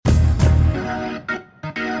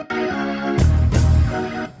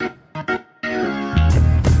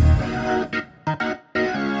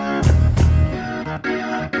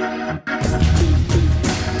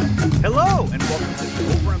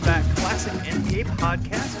NBA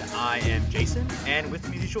podcast. I am Jason, and with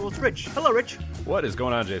me as usual is Rich. Hello, Rich. What is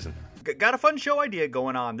going on, Jason? Got a fun show idea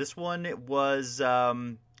going on. This one was,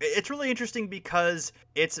 it's really interesting because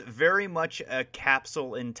it's very much a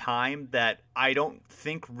capsule in time that I don't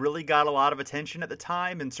think really got a lot of attention at the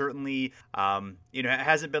time, and certainly, it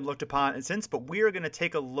hasn't been looked upon since, but we are going to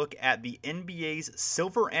take a look at the NBA's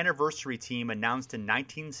silver anniversary team announced in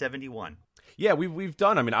 1971. Yeah, we've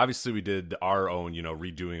done. I mean, obviously we did our own,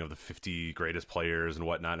 redoing of the 50 greatest players and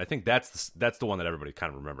whatnot. And I think that's the one that everybody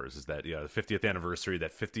kind of remembers is that, the 50th anniversary,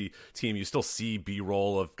 that 50 team. You still see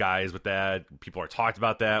B-roll of guys with that. People are talked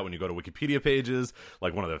about that when you go to Wikipedia pages.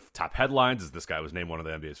 Like one of the top headlines is this guy was named one of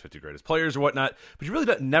the NBA's 50 greatest players or whatnot. But you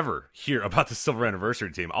really never hear about the silver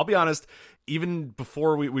anniversary team. I'll be honest, even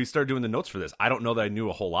before we started doing the notes for this, I don't know that I knew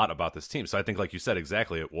a whole lot about this team. So I think, like you said,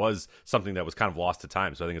 exactly, it was something that was kind of lost to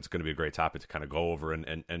time. So I think it's going to be a great topic to kind of go over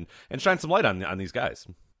and shine some light on these guys.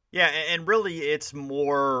 Yeah, and really it's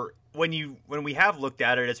more when we have looked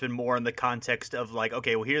at it, it's been more in the context of like,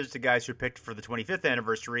 okay, well, here's the guys who picked for the 25th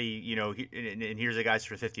anniversary, and here's the guys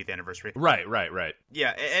for the 50th anniversary. Right.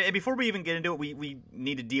 Yeah, and before we even get into it, we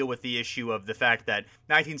need to deal with the issue of the fact that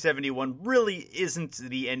 1971 really isn't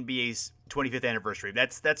the NBA's 25th anniversary.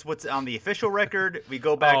 That's what's on the official record. We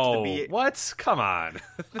go back to the what? Come on.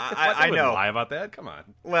 I know. Lie about that? Come on.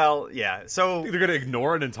 Well, yeah. So they're going to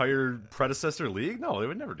ignore an entire predecessor league? No, they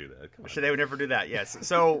would never do that. Come on. They would never do that. Yes.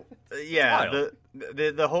 So yeah,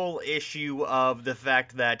 the whole issue of the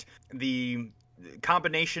fact that the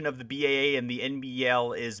combination of the BAA and the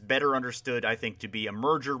NBL is better understood, I think, to be a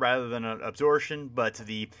merger rather than an absorption. But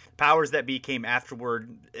the powers that be came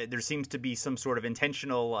afterward. There seems to be some sort of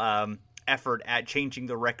intentional effort at changing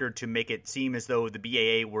the record to make it seem as though the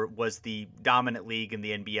BAA was the dominant league and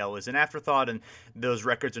the NBL is an afterthought, and those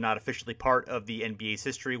records are not officially part of the NBA's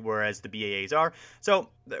history, whereas the BAAs are. So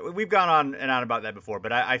we've gone on and on about that before,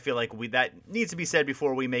 but I feel like that needs to be said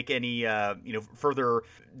before we make any further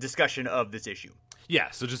discussion of this issue.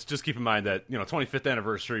 Yeah, so just keep in mind that 25th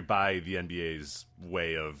anniversary by the NBA's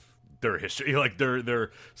way of their history, like their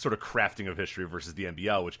sort of crafting of history versus the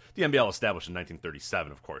NBL, which the NBL established in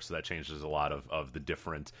 1937, of course, so that changes a lot of the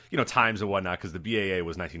different times and whatnot, because the BAA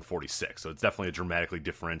was 1946, so it's definitely a dramatically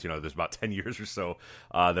different. There's about 10 years or so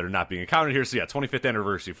that are not being accounted here. So yeah, 25th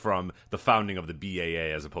anniversary from the founding of the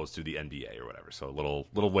BAA as opposed to the NBA or whatever. So a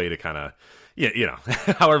little way to kind of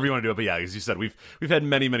however you want to do it. But yeah, as you said, we've had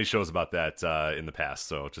many shows about that in the past,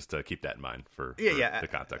 so just to keep that in mind for the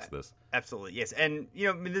context of this. Absolutely, yes. And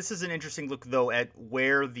this is an interesting look though at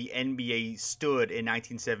where the NBA stood in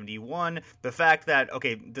 1971. The fact that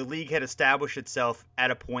the league had established itself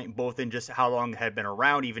at a point both in just how long it had been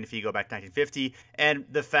around, even if you go back to 1950, and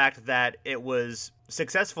the fact that it was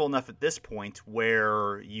successful enough at this point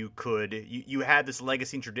where you had this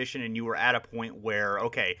legacy and tradition, and you were at a point where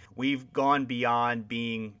we've gone beyond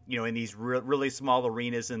being in these really small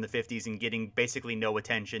arenas in the 50s and getting basically no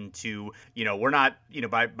attention to we're not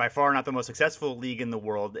by far not the most successful league in the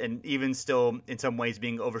world, and even still in some ways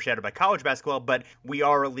being overshadowed by college basketball, but we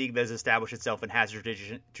are a league that has established itself and has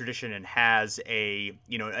tradition and has a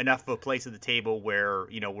enough of a place at the table where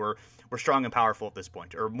we're strong and powerful at this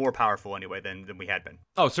point, or more powerful anyway than we had been.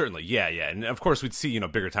 Oh, certainly. Yeah. And of course we'd see,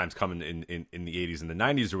 bigger times coming in the 80s and the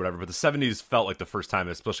 90s or whatever, but the 70s felt like the first time,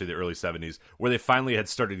 especially the early 70s, where they finally had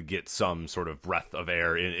started to get some sort of breath of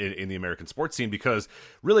air in the American sports scene, because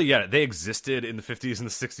really, they existed in the 50s and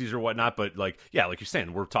the 60s or whatnot, but like you're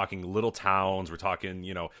saying, we're talking little towns, we're talking,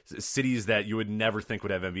 cities that you would never think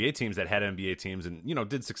would have NBA teams that had NBA teams and,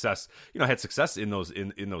 had success in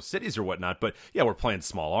those cities or whatnot. But yeah, we're playing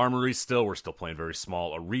small armories still, we're still playing very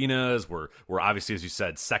small arenas, we're obviously, as you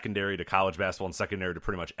said, secondary to college basketball and secondary to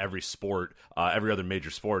pretty much every sport, every other major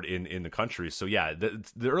sport in the country. So yeah,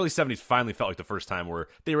 the early 70s finally felt like the first time where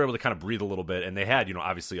they were able to kind of breathe a little bit, and they had,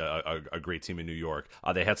 obviously a great team in New York.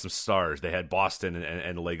 They had some stars, they had Boston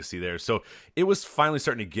and the legacy there. So it was finally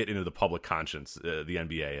starting to get into the public conscience, the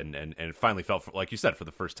NBA, and it finally felt, like you said, for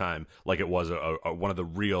the first time, like it was one of the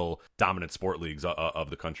real dominant sport leagues of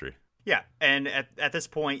the country. Yeah, and at this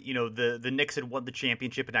point, the Knicks had won the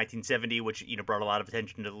championship in 1970, which, brought a lot of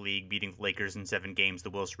attention to the league, beating the Lakers in 7 games, the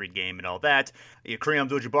Willis Reed game and all that. Kareem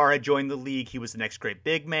Abdul-Jabbar had joined the league. He was the next great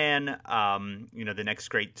big man, the next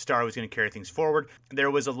great star who was going to carry things forward. There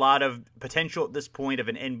was a lot of potential at this point of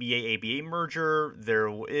an NBA-ABA merger. There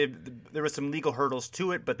was some legal hurdles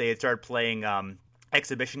to it, but they had started playing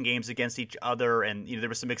exhibition games against each other, and there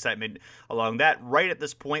was some excitement along that. Right at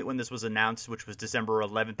this point when this was announced, which was December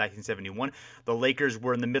 11th, 1971, the Lakers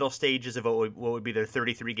were in the middle stages of what would be their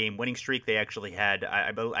 33-game winning streak. They actually had,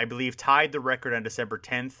 I believe, tied the record on December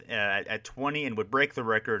 10th at 20 and would break the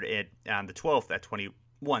record on the 12th at 21.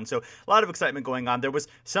 So a lot of excitement going on. There was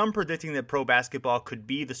some predicting that pro basketball could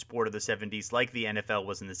be the sport of the 70s like the NFL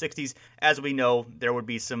was in the 60s. As we know, there would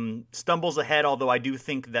be some stumbles ahead, although I do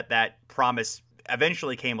think that promise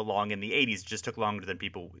eventually came along in the 80s. It just took longer than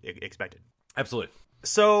people expected. Absolutely.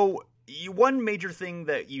 So one major thing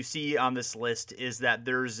that you see on this list is that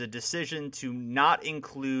there's a decision to not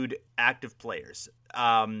include active players.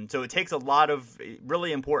 So it takes a lot of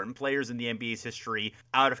really important players in the NBA's history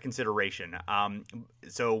out of consideration.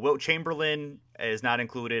 So Wilt Chamberlain is not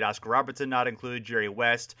included, Oscar Robertson not included, Jerry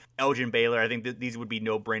West, Elgin Baylor. I think that these would be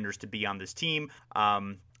no-brainers to be on this team.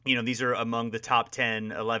 These are among the top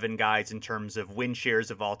 10, 11 guys in terms of win shares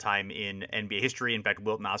of all time in NBA history. In fact,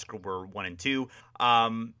 Wilt and Oscar were 1 and 2.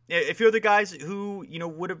 A few other guys who,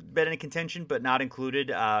 would have been in contention but not included,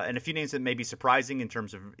 and a few names that may be surprising in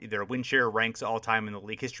terms of their win share ranks all time in the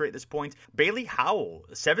league history at this point. Bailey Howell,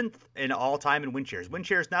 7th in all time in win shares. Win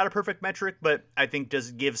share is not a perfect metric, but I think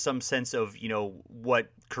does give some sense of,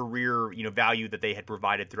 what career, value that they had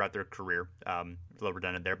provided throughout their career. A little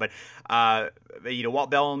redundant there, but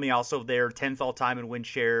Walt Bellamy also there, 10th all time in win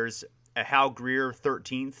shares. Hal Greer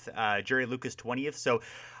 13th, Jerry Lucas 20th. So,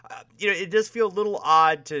 it does feel a little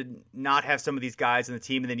odd to not have some of these guys in the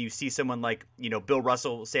team, and then you see someone like Bill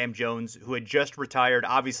Russell, Sam Jones, who had just retired,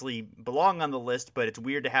 obviously belong on the list, but it's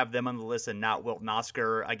weird to have them on the list and not Wilt and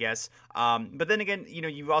Oscar, I guess. But then again,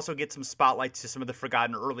 you also get some spotlights to some of the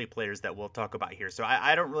forgotten early players that we'll talk about here. So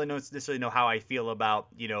I don't really necessarily know how I feel about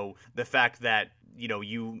the fact that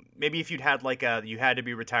maybe if you'd had you had to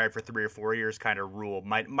be retired for 3 or 4 years kind of rule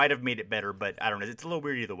might have made it better, but I don't know. It's a little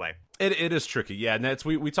weird either way. It is tricky, yeah. And that's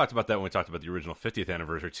we talked about that when we talked about the original 50th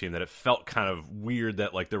anniversary team, that it felt kind of weird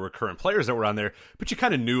that there were current players that were on there, but you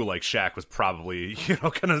kind of knew Shaq was probably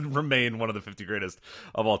going to remain one of the 50 greatest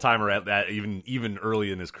of all time, or at that even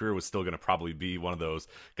early in his career was still going to probably be one of those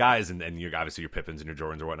guys. And obviously your Pippins and your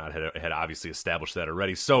Jordans or whatnot had obviously established that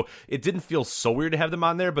already. So it didn't feel so weird to have them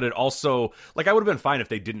on there, but it also I would have been fine if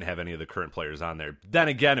they didn't have any of the current players on there. Then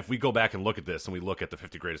again, if we go back and look at this and we look at the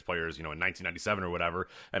 50 greatest players, in 1997 or whatever,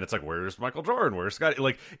 and it's where's Michael Jordan? Where's Scott?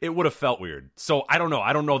 It would have felt weird. So I don't know.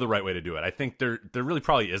 I don't know the right way to do it. I think there really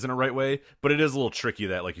probably isn't a right way, but it is a little tricky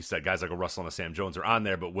that, like you said, guys like a Russell and a Sam Jones are on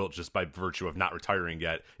there, but Wilt, just by virtue of not retiring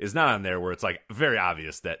yet, is not on there, where it's very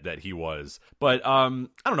obvious that he was. But I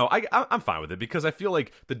don't know. I'm fine with it, because I feel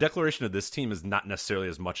like the declaration of this team is not necessarily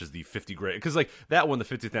as much as the 50 great, because that one, the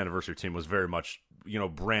 50th anniversary team, was very much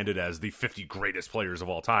branded as the 50 greatest players of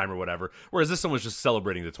all time or whatever, whereas this one was just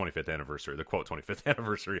celebrating the 25th anniversary, the quote 25th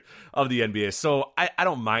anniversary of the NBA. So I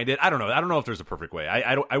don't mind it. I don't know if there's a perfect way.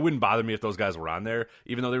 I wouldn't bother me if those guys were on there,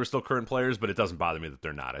 even though they were still current players, but it doesn't bother me that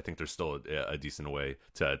they're not. I think there's still a decent way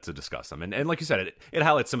to discuss them. And like you said, it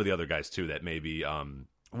highlights some of the other guys too that maybe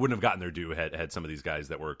wouldn't have gotten their due had some of these guys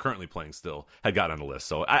that were currently playing still had gotten on the list.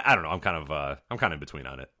 So I don't know. I'm kind of in between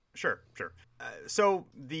on it. Sure. So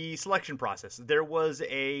the selection process, there was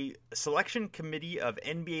a selection committee of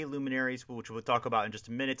NBA luminaries, which we'll talk about in just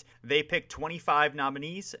a minute. They picked 25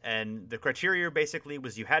 nominees, and the criteria basically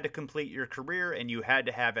was you had to complete your career and you had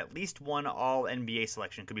to have at least one All-NBA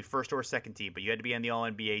selection. Could be first or second team, but you had to be on the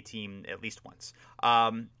All-NBA team at least once.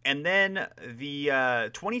 And then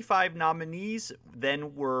the 25 nominees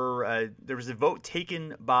then were there was a vote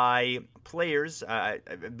taken by players, I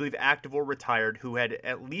believe active or retired, who had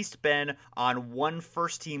at least been on one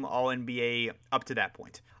first-team All-NBA up to that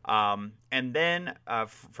point. And then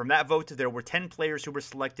from that vote, there were 10 players who were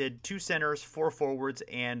selected, 2 centers, 4 forwards,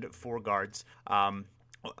 and 4 guards.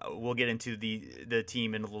 We'll get into the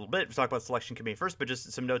team in a little bit. We'll talk about the selection committee first, but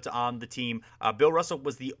just some notes on the team. Bill Russell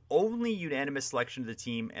was the only unanimous selection of the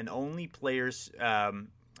team, and only players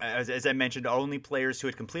as I mentioned, only players who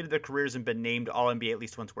had completed their careers and been named All-NBA at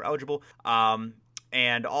least once were eligible.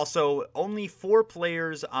 And also, only 4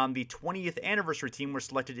 players on the 20th anniversary team were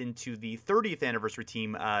selected into the 30th anniversary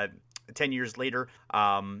team 10 years later.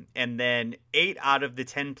 And then 8 out of the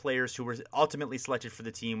 10 players who were ultimately selected for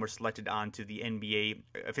the team were selected onto the NBA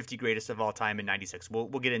 50 greatest of all time in 96. We'll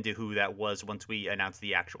get into who that was once we announce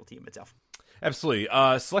the actual team itself. Absolutely.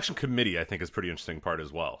 Selection committee, I think, is a pretty interesting part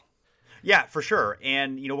as well. Yeah, for sure.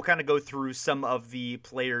 And, we'll kind of go through some of the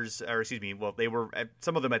players, or excuse me, well, they were,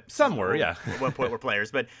 some of them at one point were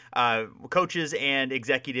players, but coaches and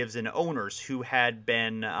executives and owners who had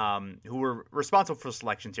been, who were responsible for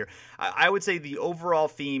selections here. I would say the overall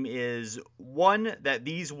theme is, one, that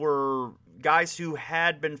these were guys who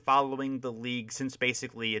had been following the league since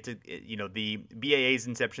basically the BAA's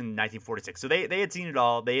inception in 1946. So they had seen it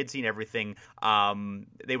all. They had seen everything.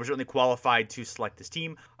 They were certainly qualified to select this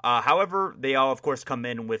team. However, they all, of course, come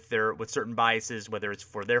in with certain biases, whether it's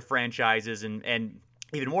for their franchises and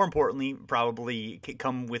even more importantly, probably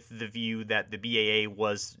come with the view that the BAA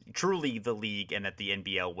was truly the league and that the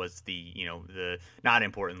NBL was the not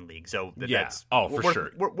important league. So that's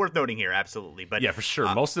worth noting here, absolutely. But yeah, for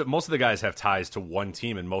sure. Most of the guys have ties to one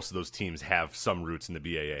team, and most of those teams have some roots in the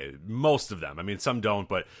BAA. Most of them. I mean, some don't,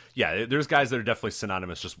 but yeah, there's guys that are definitely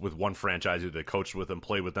synonymous just with one franchise, either they coached with them,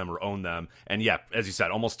 played with them, or own them. And yeah, as you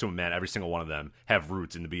said, almost to a man, every single one of them have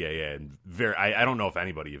roots in the BAA. And I don't know if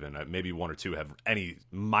anybody even, maybe one or two, have any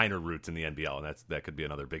minor roots in the NBL, and that could be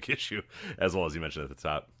another big issue, as well as you mentioned at the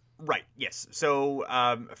top. Right, yes. So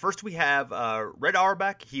first we have Red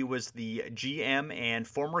Auerbach. He was the GM and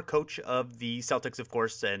former coach of the Celtics, of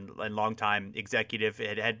course, and longtime executive.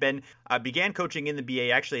 It had been began coaching in the BA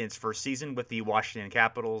actually in its first season with the Washington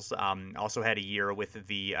Capitals. Also had a year with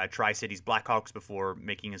the Tri-Cities Blackhawks before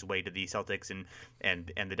making his way to the Celtics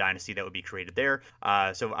and the dynasty that would be created there.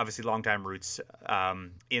 So obviously longtime roots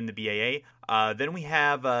in the BAA. Then we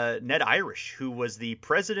have Ned Irish, who was the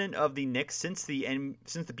president of the Knicks since the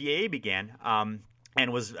BAA began,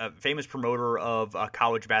 and was a famous promoter of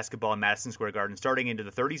college basketball in Madison Square Garden starting into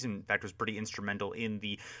the 30s. In fact, was pretty instrumental in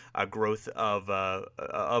the growth of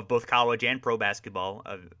both college and pro basketball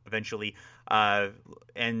eventually.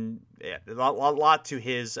 And yeah, a lot to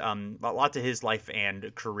his life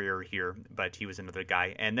and career here, but he was another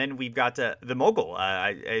guy. And then we've got the mogul.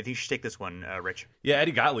 I think you should take this one, Rich. Yeah,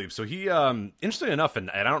 Eddie Gottlieb. So he, interestingly enough,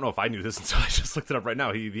 and I don't know if I knew this until I just looked it up right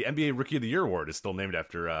now. The NBA Rookie of the Year award is still named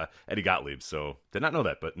after Eddie Gottlieb. So did not know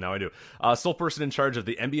that, but now I do. Sole person in charge of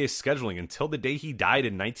the NBA scheduling until the day he died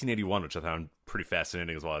in 1981, which I found pretty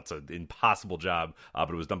fascinating as well. It's an impossible job, but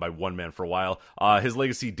it was done by one man for a while. His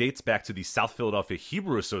legacy dates back to the South Philadelphia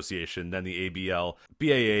Hebrew Association, then the ABL,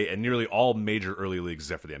 BAA, and nearly all major early leagues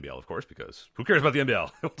except for the NBL, of course, because who cares about the NBL?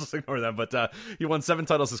 We'll just ignore them. But he won 7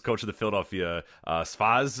 titles as coach of the Philadelphia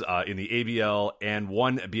Spaz in the ABL and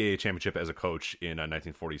 1 BAA championship as a coach in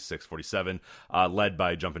 1946-47, led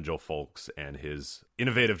by Jumpin' Joe Fulks and his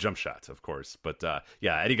innovative jump shot, of course. But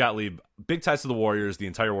yeah, Eddie Gottlieb, big ties to the Warriors, the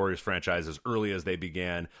entire Warriors franchise as early as they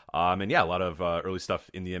began. And yeah, a lot of early stuff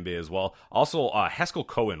in the NBA as well. Also, Haskell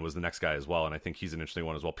Cohen was the next guy as well, and I think he's an interesting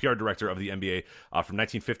one as well. PR director of the NBA from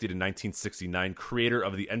 1950 to 1969, creator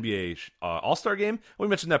of the NBA All-Star Game. We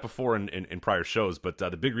mentioned that before in prior shows, but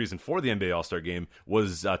the big reason for the NBA All-Star Game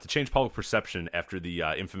was to change public perception after the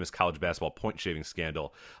infamous college basketball point shaving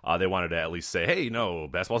scandal. They wanted to at least say, hey, no,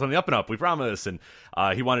 basketball's on the up and up, we promise. And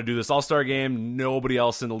he wanted to do this All-Star Game. Nobody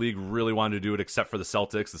else in the league really wanted to do it except for the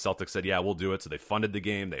Celtics. The Celtics said, yeah, we'll do it. So they funded the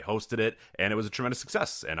game, they hosted it, and it was a tremendous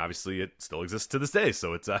success. And obviously it still exists to this day,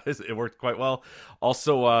 so it worked quite well.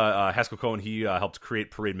 Also, Haskell Cohen, he helped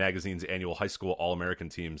create Parade Magazine's annual high school All-American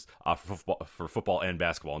teams for football and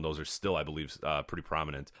basketball, and those are still, I believe, pretty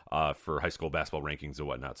prominent for high school basketball rankings and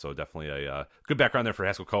whatnot. So definitely a good background there for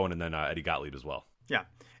Haskell Cohen, and then Eddie Gottlieb as well. Yeah.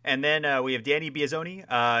 And then we have Danny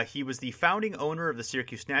Biazzoni. He was the founding owner of the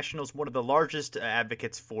Syracuse Nationals, one of the largest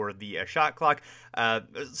advocates for the shot clock.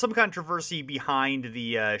 Some controversy behind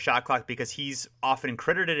the shot clock because he's often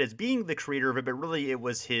credited as being the creator of it, but really it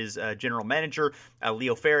was his general manager,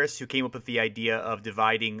 Leo Ferris, who came up with the idea of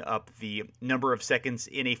dividing up the number of seconds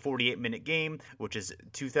in a 48-minute game, which is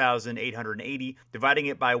 2,880, dividing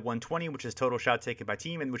it by 120, which is total shot taken by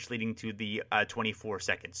team, and which leading to the 24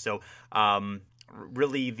 seconds. So,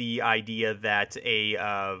 really the idea that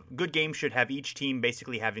a good game should have each team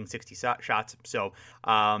basically having 60 shots. So,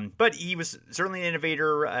 but he was certainly an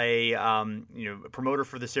innovator, a promoter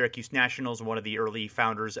for the Syracuse Nationals, one of the early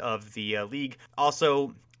founders of the league.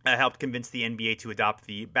 Also helped convince the NBA to adopt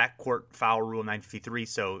the backcourt foul rule in 1953.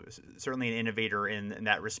 So certainly an innovator in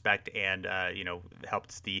that respect, and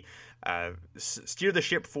helped the steer the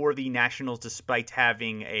ship for the Nationals despite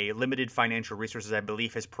having a limited financial resources. I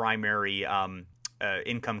believe his primary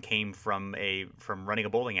income came from running a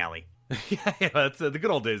bowling alley. Yeah, that's the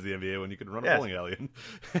good old days of the NBA when you could run a bowling alley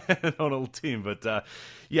and own a little team. But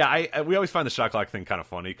we always find the shot clock thing kind of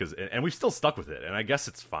funny and we've still stuck with it, and I guess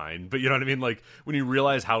it's fine. But you know what I mean? Like when you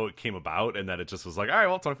realize how it came about and that it just was like, all right,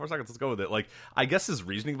 well, 24 seconds, let's go with it. Like I guess his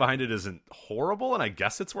reasoning behind it isn't horrible, and I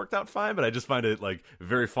guess it's worked out fine. But I just find it like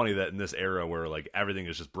very funny that in this era where like everything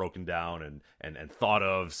is just broken down and thought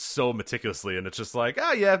of so meticulously, and it's just like,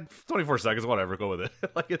 24 seconds, whatever, go with it.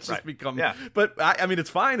 Like it's just become. Yeah. But I mean, it's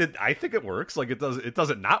fine. I think it works. Like, it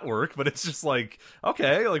doesn't not work, but it's just like,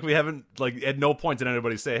 okay, like we haven't, like, at no point did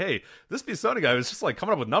anybody say, hey, this Pisoni guy was just like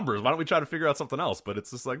coming up with numbers. Why don't we try to figure out something else? But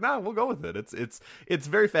it's just like, nah, we'll go with it. It's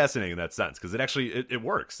very fascinating in that sense, because it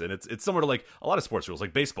works, and it's similar to like a lot of sports rules,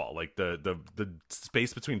 like baseball. Like the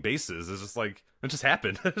space between bases is just like, it just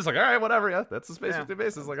happened. It's like, all right, whatever, yeah, that's the space between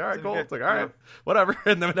bases. Like, all right, cool. It's like, all right, whatever,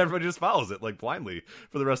 and then everybody just follows it like blindly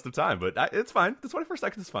for the rest of time. But it's fine. The 24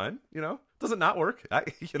 seconds is fine. Does it not work? I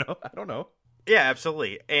don't know. Yeah,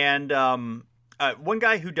 absolutely. And one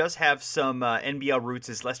guy who does have some NBL roots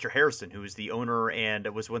is Lester Harrison, who is the owner and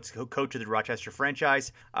was once coach of the Rochester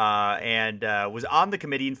franchise, and was on the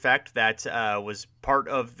committee, in fact, that was part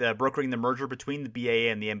of the brokering the merger between the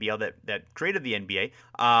BAA and the NBL that created the NBA.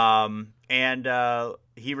 And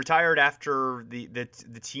he retired after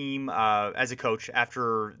the team as a coach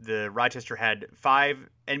after the Rochester had 5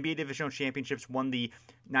 NBA divisional championships, won the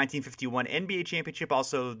 1951 NBA championship.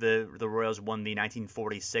 Also, the Royals won the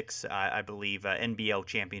 1946, I believe, NBL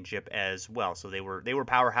championship as well. So they were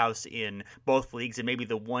powerhouse in both leagues, and maybe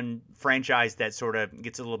the one franchise that sort of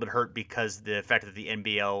gets a little bit hurt because the fact that the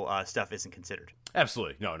NBL stuff isn't considered.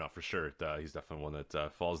 Absolutely. No, for sure. He's definitely one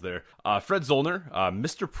that falls there. Fred Zollner,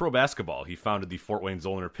 Mr. Pro Basketball. He founded the Fort Wayne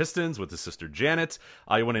Zollner Pistons with his sister Janet.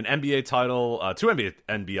 He won an NBA title, 2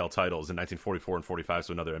 NBL titles in 1944 and 45,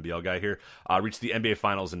 so another NBL guy here. Reached the NBA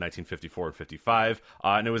Finals in 1954 and 55.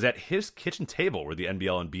 And it was at his kitchen table where the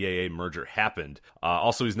NBL and BAA merger happened.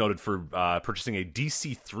 Also, he's noted for purchasing a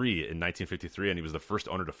DC-3 in 1953, and he was the first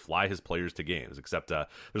owner to fly his players to games, except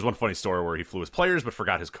there's one funny story where he flew his players but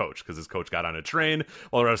forgot his coach, because his coach got on a train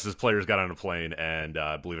while the rest of his players got on a plane, and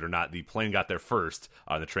believe it or not, the plane got there first.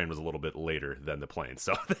 The train was a little bit later than the plane.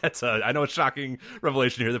 So that's I know it's shocking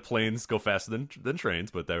revelation here that planes go faster than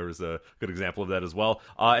trains, but there was a good example of that as well.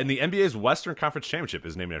 And the NBA's Western Conference Championship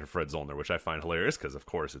is named after Fred Zollner, which I find hilarious because, of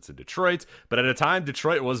course, it's in Detroit. But at a time,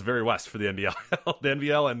 Detroit was very west for the NBL, the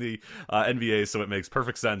NBL and the NBA, so it makes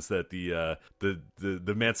perfect sense that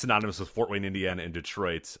the man synonymous with Fort Wayne, Indiana, and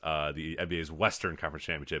Detroit, the NBA's Western Conference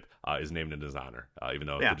Championship, is named in his honor. Even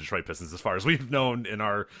though the Detroit Pistons, as far as we've known in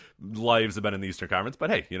our lives, have been in the Eastern Conference. But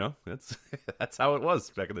hey, that's how it was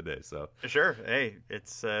back in the day. So sure, hey,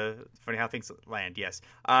 it's funny how things land. Yes.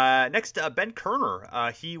 Next, Ben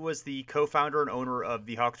Kerner. He was the co-founder and owner of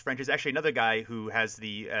the Hawks franchise. Actually, another guy who has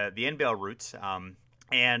the NBL roots.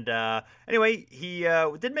 And anyway, he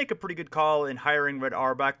did make a pretty good call in hiring Red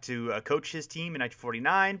Auerbach to coach his team in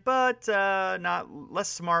 1949, but not less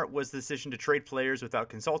smart was the decision to trade players without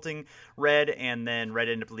consulting Red, and then Red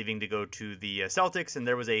ended up leaving to go to the Celtics, and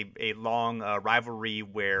there was a long rivalry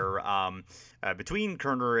where between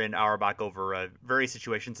Kerner and Auerbach over various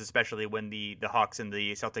situations, especially when the Hawks and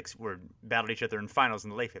the Celtics battled each other in finals in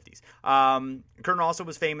the late 50s. Kerner also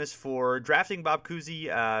was famous for drafting Bob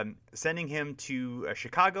Cousy, sending him to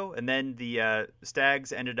Chicago, and then the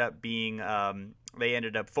Stags ended up being they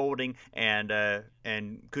ended up folding, and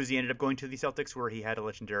Cousy ended up going to the Celtics, where he had a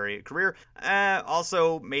legendary career.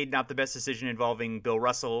 Also made not the best decision involving Bill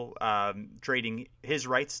Russell trading his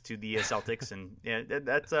rights to the Celtics, and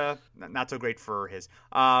that's not so great for his.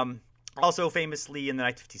 Also, famously, in the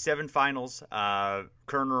 1957 finals,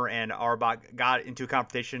 Kerner and Auerbach got into a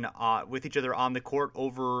competition with each other on the court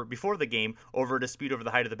before the game over a dispute over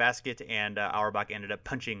the height of the basket, and Auerbach ended up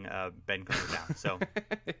punching Ben Kerner down. So,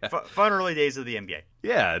 fun early days of the NBA.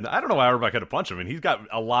 Yeah, and I don't know why Auerbach had to punch him. I mean, he's got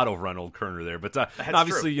a lot over on old Kerner there, but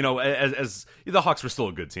obviously, true. As the Hawks were still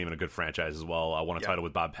a good team and a good franchise as well. Won a title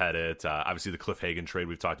with Bob Pettit. Obviously, the Cliff Hagan trade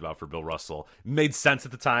we've talked about for Bill Russell made sense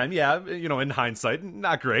at the time. Yeah, in hindsight,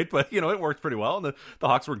 not great, but it worked pretty well, and the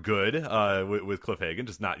Hawks were good with Cliff Hagan,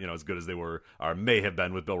 just not as good as they were or may have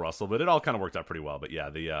been with Bill Russell, but it all kind of worked out pretty well. But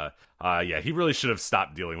he really should have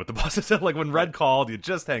stopped dealing with the bosses. Like when Red called, you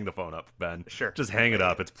just hang the phone up, Ben. Sure, just hang it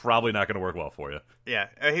up. It's probably not going to work well for you. Yeah,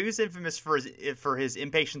 he was infamous for his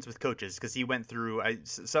impatience with coaches, because he went through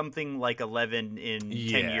something like 11 in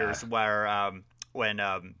 10 years where when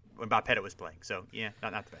Bob Pettit was playing. So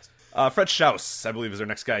not the best. Fred Schaus, I believe, is our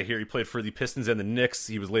next guy here. He played for the Pistons and the Knicks.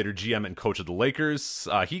 He was later GM and coach of the Lakers.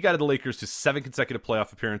 He guided the Lakers to 7 consecutive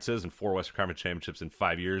playoff appearances and 4 Western Conference championships in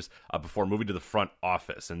 5 years before moving to the front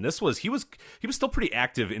office. And he was still pretty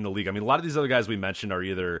active in the league. I mean, a lot of these other guys we mentioned are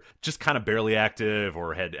either just kind of barely active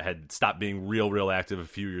or had stopped being real active a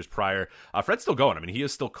few years prior. Fred's still going. I mean, he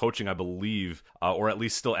is still coaching, I believe, or at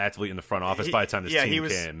least still actively in the front office by the time this team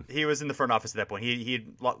came. He was in the front office at that point. He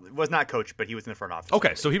was not coach, but he was in the front office.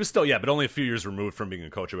 Okay, so he was still, but only a few years removed from being a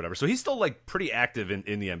coach or whatever. So he's still like pretty active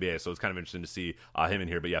in the NBA. So it's kind of interesting to see him in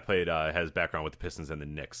here. But has background with the Pistons and the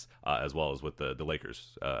Knicks as well as with the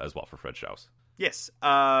Lakers as well for Fred Schaus. Yes,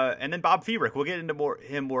 and then Bob Feerick. We'll get into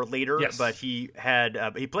him more later. Yes. But he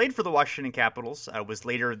played for the Washington Capitals. Was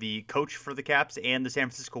later the coach for the Caps and the San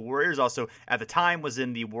Francisco Warriors. Also, at the time, was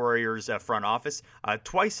in the Warriors front office.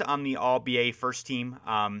 Twice on the All-BA first team.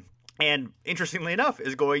 And interestingly enough,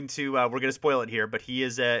 is going to we're going to spoil it here, but he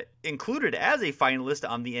is included as a finalist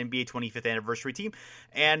on the NBA 25th anniversary team,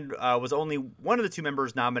 and was only one of the 2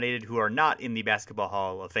 members nominated who are not in the Basketball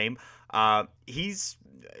Hall of Fame. He's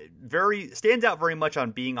stands out very much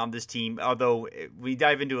on being on this team, although we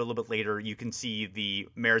dive into it a little bit later, you can see the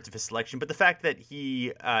merits of his selection. But the fact that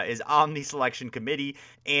he is on the selection committee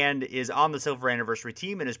and is on the silver anniversary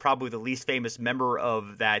team and is probably the least famous member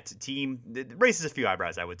of that team, it raises a few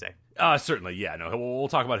eyebrows, I would say. Certainly, yeah. No, we'll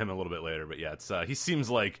talk about him a little bit later, but yeah, it's he seems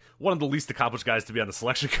like one of the least accomplished guys to be on the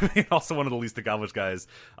selection committee, and also one of the least accomplished guys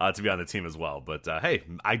to be on the team as well. But hey,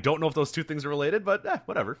 I don't know if those 2 things are related, but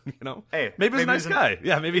whatever, Hey, maybe he's a nice guy.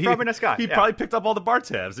 Yeah, maybe probably a nice guy. He probably picked up all the bar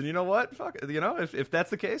tabs, and you know what? Fuck it, if that's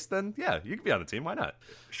the case, then yeah, you can be on the team. Why not?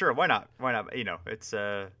 Sure, why not? Why not? It's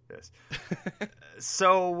yes.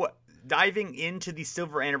 So, diving into the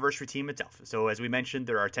silver anniversary team itself. So, as we mentioned,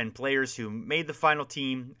 there are 10 players who made the final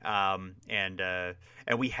team, and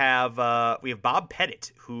we have Bob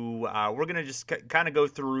Pettit, who we're gonna just kind of go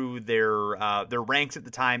through their ranks at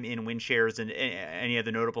the time in win shares and any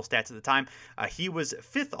other notable stats at the time. He was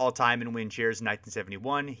 5th all time in win shares in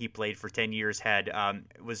 1971. He played for 10 years,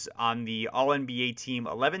 was on the All NBA team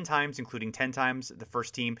 11 times, including 10 times the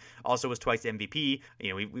first team. Also was twice MVP.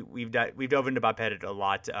 We've dove into Bob Pettit a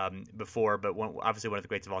lot before, but obviously one of the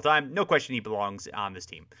greats of all time. No question he belongs on this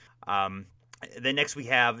team. Then next we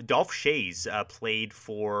have Dolph Schayes, played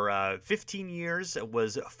for 15 years,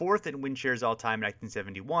 was 4th in win shares all time in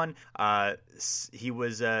 1971. He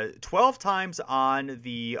was 12 times on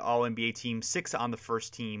the All-NBA team, 6 on the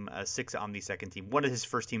first team, 6 on the second team. One of his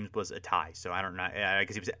first teams was a tie, so I don't know. I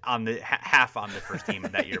guess he was on the half on the first team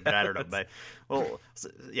that year, but I don't know. But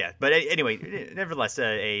yeah. But anyway, nevertheless,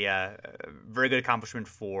 a very good accomplishment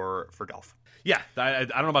for Dolph. Yeah, I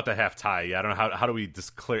don't know about the half tie. Yeah, I don't know how do we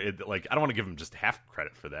declare it. Like, I don't want to give him just half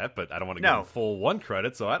credit for that, but I don't want to give him full 1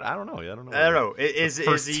 credit. So I don't know. I don't know. Is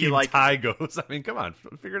he like tie goes? I mean, come on,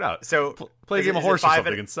 figure it out. So play a game of horse or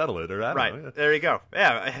something and settle it. Or I don't know. There you go.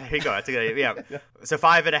 Yeah, there you go. That's a good idea. Yeah. So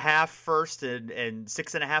 5.5 first and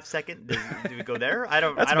 6.5 second. Do we go there? I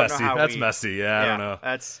don't messy. know how that's messy. Yeah, I don't know.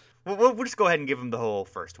 That's we'll just go ahead and give him the whole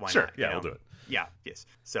first. Why sure. not? Yeah, we'll do it. Yeah. Yes.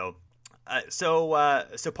 So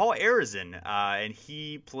Paul Arizin, and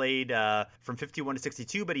he played from 51 to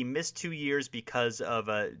 62, but he missed 2 years because of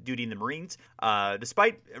duty in the Marines.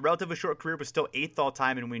 Despite a relatively short career, was still 8th all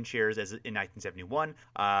time in win shares as in 1971.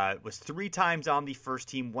 Was 3 times on the first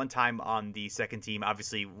team, 1 time on the second team.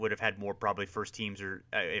 Obviously, would have had more probably first teams, or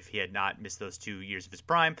if he had not missed those 2 years of his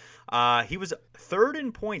prime. He was 3rd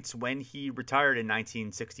in points when he retired in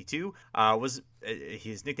 1962.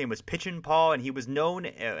 His nickname was Pitchin' Paul, and he was known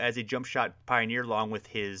as a jump shot pioneer along with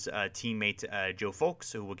his teammate Joe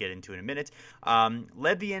Fulks, who we'll get into in a minute.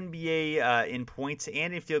 Led the NBA in points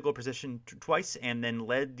and in field goal position twice, and then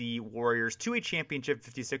led the Warriors to a championship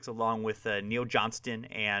 56 along with Neil Johnston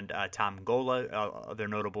and Tom Gola, other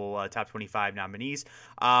notable top 25 nominees.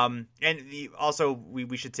 Also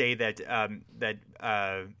we should say that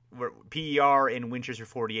PER and win shares for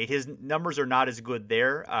 48. His numbers are not as good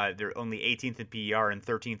there. They're only 18th in PER and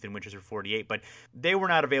 13th in win shares for 48, but they were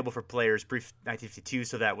not available for players pre-1952,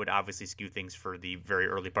 so that would obviously skew things for the very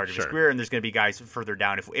early part of his career, and there's going to be guys further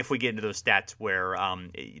down if we get into those stats where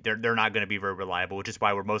they're not going to be very reliable, which is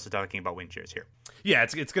why we're mostly talking about win shares here. Yeah,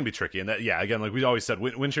 it's going to be tricky, and that, yeah, again, like we always said,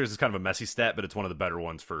 win shares is kind of a messy stat, but it's one of the better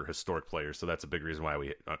ones for historic players, so that's a big reason why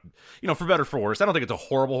we, for better or for worse, I don't think it's a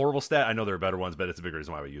horrible stat. I know there are better ones, but it's a big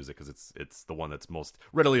reason why we use it, because it's the one that's most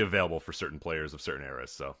readily available for certain players of certain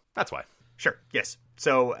eras, so that's why. Sure, yes.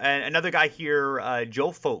 So another guy here, Joe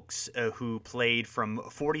Fulks, who played from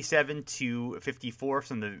 47 to 54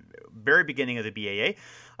 from the very beginning of the BAA.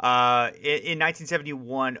 In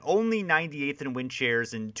 1971, only 98th in win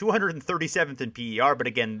shares and 237th in PER, but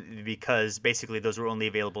again, because basically those were only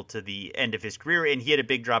available to the end of his career, and he had a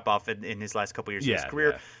big drop-off in his last couple years of his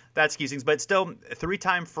career. Yeah. That skews things, but still,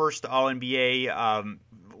 3-time first All-NBA,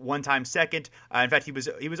 1-time second. In fact, he was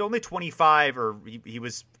only 25, or he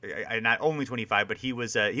was not only 25, but he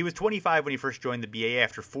was 25 when he first joined the BAA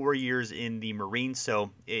after 4 years in the Marines. So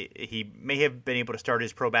he may have been able to start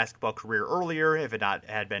his pro basketball career earlier if it not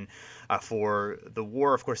had been for the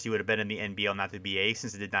war. Of course, he would have been in the NBL, not the BAA,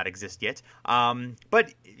 since it did not exist yet.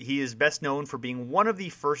 But he is best known for being one of the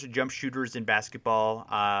first jump shooters in basketball,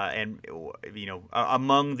 and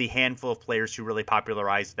among the handful of players who really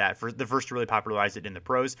popularized that, the first to really popularize it in the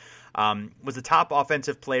pros. those. Was the top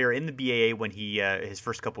offensive player in the BAA when he his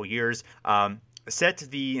first couple years. Set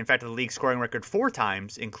the league scoring record 4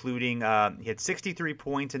 times, including he had 63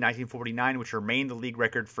 points in 1949, which remained the league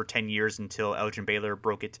record for 10 years until Elgin Baylor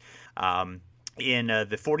broke it. In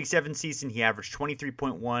the 47 season, he averaged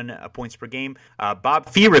 23.1 points per game. Bob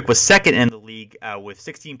Feerick was second in the league with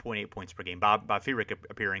 16.8 points per game. Bob Feerick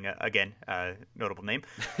appearing again, notable name.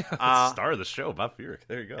 Star of the show, Bob Feerick.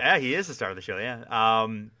 There you go. Yeah, he is the star of the show. Yeah.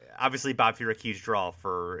 Obviously, Bob Feerick, huge draw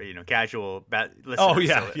for casual listeners. Oh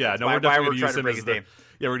yeah, so yeah. No, we're definitely going to use him as name.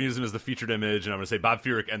 Yeah, we're going to use him as the featured image, and I'm going to say Bob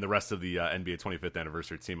Feerick and the rest of the NBA 25th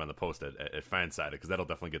anniversary team on the post at Fansided, because that'll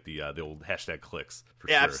definitely get the old hashtag clicks for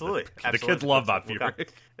sure. Absolutely. The kids love Bob Feerick.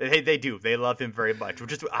 They do. They love him very much,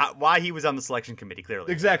 which is why he was on the selection committee,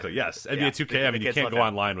 clearly. Exactly, yes. NBA 2K, I mean, you can't go him.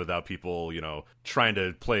 online without people, trying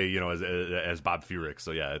to play, as Bob Feerick.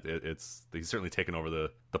 So, yeah, he's certainly taken over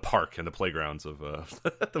the park and the playgrounds of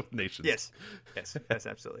the nations. Yes,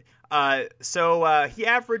 absolutely. So he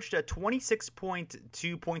averaged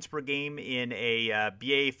 26.2 points per game in a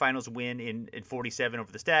BA Finals win in 47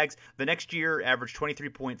 over the Stags. The next year, averaged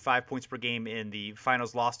 23.5 points per game in the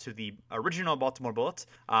Finals loss to the original Baltimore Bullets.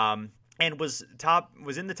 And was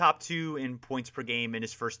in the top 2 in points per game in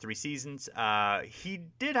his first 3 seasons. He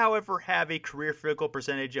did, however, have a career field goal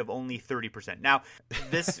percentage of only 30%. Now,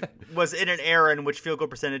 this was in an era in which field goal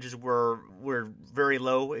percentages were very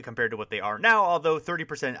low compared to what they are now. Although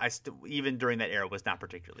 30%, even during that era, was not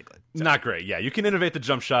particularly good. So. Not great. Yeah, you can innovate the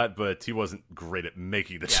jump shot, but he wasn't great at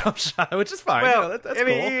making the jump shot, which is fine. Well, that's cool.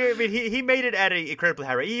 He made it at an incredibly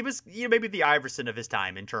high rate. He was maybe the Iverson of his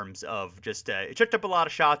time in terms of just it checked up a lot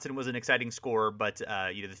of shots and was an exciting scorer, but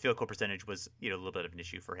the field goal percentage was a little bit of an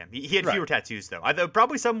issue for him. He had fewer tattoos though.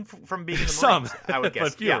 Probably some from being in the Marines, I would guess,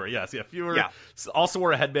 but fewer. Yeah. Yes, fewer. Yeah. Also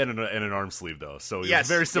wore a headband and an arm sleeve though, so he was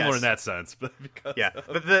very similar in that sense. But but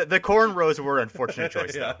the cornrows were an unfortunate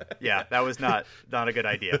choice though. Yeah, that was not a good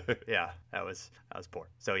idea. Yeah, that was poor.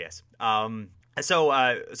 So yes. So,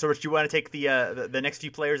 Rich, do you want to take the next few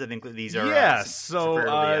players? I think these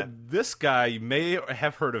are this guy, you may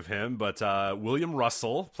have heard of him, but William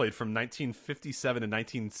Russell played from 1957 to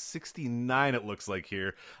 1969. It looks like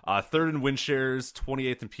here, 3rd in win shares,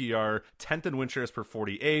 28th in PR, 10th in win shares per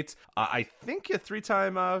 48. I think a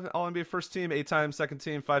 3-time All NBA first team, 8-time second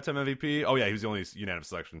team, 5-time MVP. Oh yeah, he was the only unanimous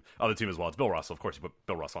selection of the team as well. It's Bill Russell, of course. You put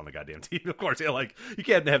Bill Russell on the goddamn team, of course. Yeah, you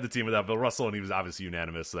can't have the team without Bill Russell, and he was obviously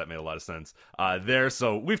unanimous, so that made a lot of sense.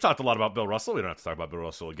 So we've talked a lot about Bill Russell. We don't have to talk about Bill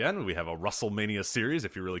Russell again. We have a Russellmania series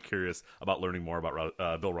if you're really curious about learning more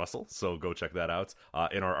about Bill Russell. So go check that out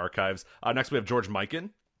in our archives. Next we have George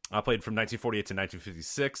Mikan. Played from 1948 to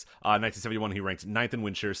 1956. 1971, he ranked 9th in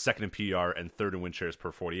win shares, 2nd in PR, and 3rd in win shares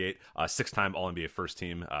per 48. 6-time All-NBA first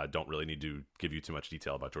team. Don't really need to give you too much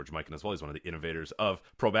detail about George Mikan as well. He's one of the innovators of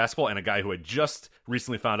pro basketball, and a guy who I just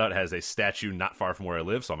recently found out has a statue not far from where I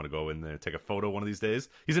live, so I'm going to go in there and take a photo one of these days.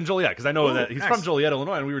 He's in Joliet, because I know that he's from Joliet,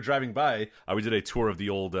 Illinois, and we were driving by. We did a tour of the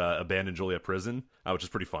old abandoned Joliet prison, which is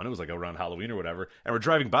pretty fun. It was around Halloween or whatever, and we're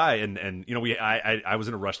driving by, and I was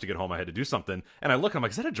in a rush to get home. I had to do something, and I look, and I'm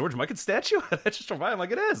like, is that a George Mikan statue? I just drove by. I'm like,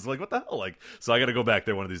 it is. What the hell? So I got to go back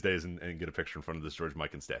there one of these days and get a picture in front of this George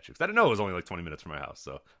Mikan statue. Because I didn't know it was only 20 minutes from my house.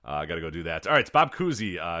 So I got to go do that. All right, it's Bob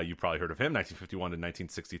Cousy. You probably heard of him, 1951 to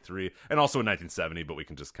 1963, and also in 1970, but we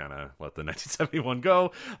can just kind of let the 1971 go.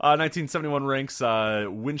 1971 ranks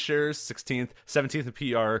win shares 16th, 17th in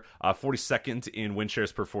PR, 42nd in win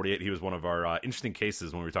shares per 48. He was one of our interesting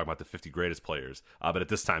cases when we were talking about the 50 greatest players. But at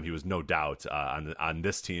this time, he was no doubt on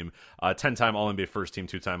this team. 10-time All-NBA first team,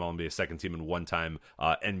 2-time All-NBA second team, and 1-time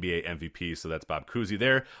NBA MVP. So that's Bob Cousy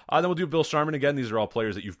there. Then we'll do Bill Sharman again. These are all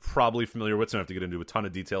players that you're probably familiar with, so I don't have to get into a ton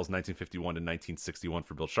of details. 1951 to 1961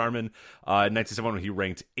 for Bill Sharman. In 1971, he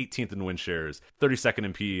ranked 18th in win shares, 32nd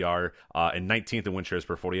in PER, and 19th in win shares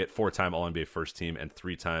per 48. 4-time All-NBA first team and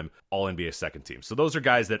 3-time All-NBA second team. So those are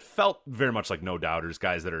guys that felt very much like no doubters,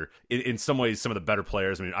 guys that are in some ways some of the better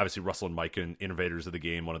players. I mean, obviously Russell and Mikan, innovators of the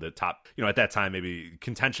game, one of the top, at that time maybe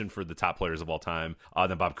contention for the top players of all time.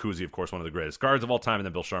 Then Bob Cousy, of course, one of the greatest guards of all time, and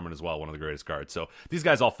then Bill Sharman as well, one of the greatest guards. So these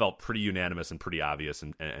guys all felt pretty unanimous and pretty obvious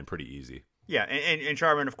and pretty easy. Yeah, and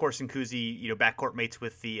Sharman, of course, and Cousy, backcourt mates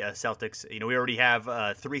with the Celtics. We already have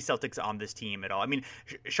 3 Celtics on this team at all. I mean,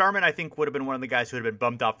 Sharman, I think, would have been one of the guys who would have been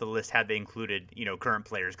bumped off the list had they included, current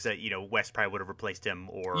players, because, West probably would have replaced him.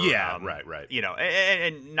 Or right.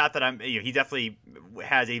 And not that he definitely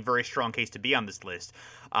has a very strong case to be on this list.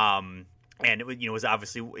 And it was, was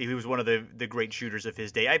obviously, he was one of the great shooters of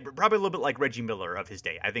his day. Probably a little bit like Reggie Miller of his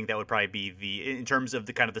day. I think that would probably be in terms of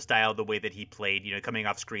the kind of the style, the way that he played, coming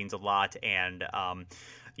off screens a lot, and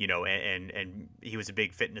and he was a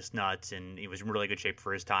big fitness nut, and he was in really good shape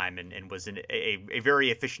for his time, and was a very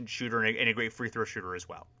efficient shooter and a great free throw shooter as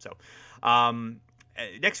well. So,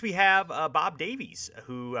 next we have Bob Davies,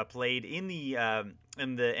 who played in the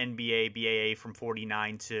NBA BAA from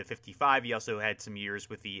 49 to 55. He also had some years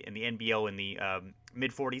in the NBL in the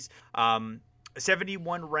mid 40s.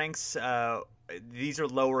 71 ranks. These are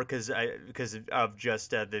lower because of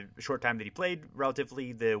just the short time that he played.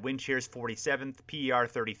 Relatively, the win shares 47th, PER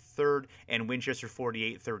 33rd, and Winchester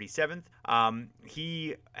 48th, 37th.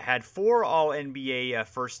 He had 4 All NBA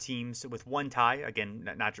first teams with 1 tie. Again,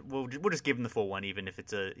 we'll just give him the full one, even if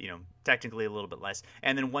it's technically a little bit less.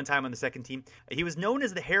 And then 1 time on the second team. He was known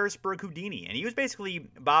as the Harrisburg Houdini, and he was basically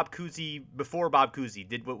Bob Cousy before Bob Cousy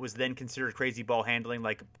did what was then considered crazy ball handling,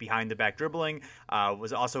 like behind the back dribbling.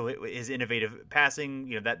 Was also his innovative passing,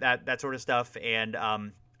 that sort of stuff, and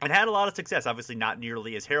had a lot of success. Obviously not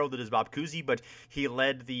nearly as heralded as Bob Cousy, but he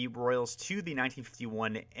led the Royals to the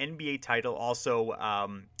 1951 NBA title,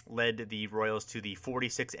 also led the Royals to the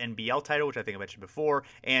 46 NBL title, which I think I mentioned before,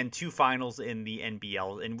 and 2 finals in the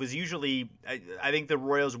NBL, and was usually, I think the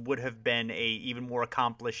Royals would have been a even more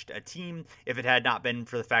accomplished team if it had not been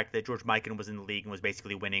for the fact that George Mikan was in the league and was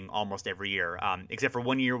basically winning almost every year, except for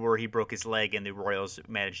 1 year where he broke his leg and the Royals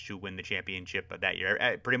managed to win the championship that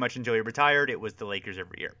year. Pretty much until he retired, it was the Lakers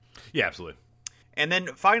every year. Yeah, absolutely. And then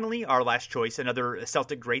finally, our last choice, another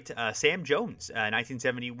Celtic great, Sam Jones,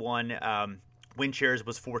 1971. Win shares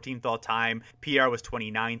was 14th all time, PR was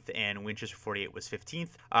 29th, and Winchester 48 was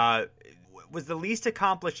 15th. Was the least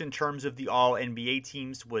accomplished in terms of the all NBA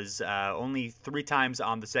teams, was only 3 times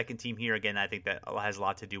on the second team here. Again, I think that has a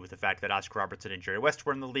lot to do with the fact that Oscar Robertson and Jerry West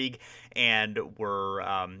were in the league and were,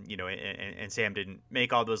 and Sam didn't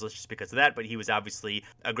make all those lists just because of that, but he was obviously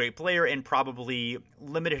a great player and probably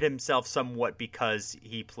limited himself somewhat because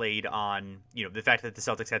he played on, the fact that the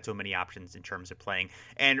Celtics had so many options in terms of playing.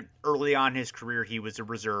 And early on in his career, he was a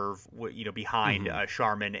reserve, behind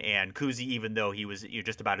Sharman and Cousy, even though he was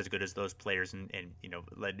just about as good as those players. And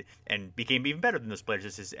led and became even better than those players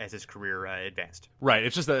as his career advanced. Right,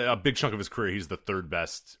 it's just a big chunk of his career. He's the third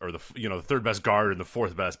best, or the third best guard and the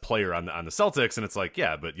 4th best player on the Celtics, and it's like,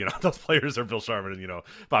 yeah, but those players are Bill Sharman and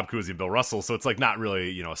Bob Cousy and Bill Russell, so it's like not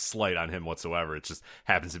really a slight on him whatsoever. It just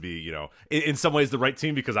happens to be in some ways the right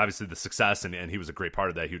team because obviously the success and he was a great part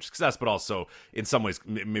of that huge success, but also in some ways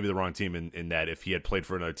maybe the wrong team in that if he had played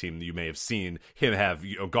for another team, you may have seen him have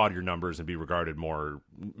gaudier numbers and be regarded more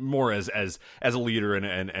as a leader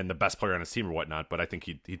and the best player on his team or whatnot, but I think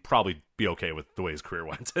he'd probably be okay with the way his career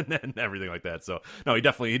went and everything like that. So no, he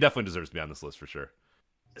definitely deserves to be on this list for sure.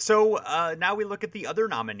 So now we look at the other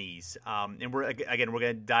nominees, and we're going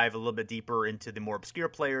to dive a little bit deeper into the more obscure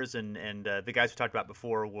players, and the guys we talked about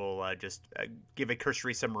before will just give a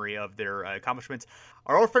cursory summary of their accomplishments.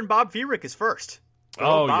 Our old friend Bob Feerick is first.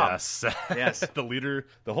 Oh, Bob. yes. The leader,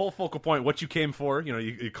 the whole focal point, what you came for.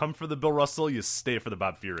 You come for the Bill Russell, you stay for the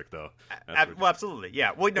Bob Feerick, though. Well, absolutely,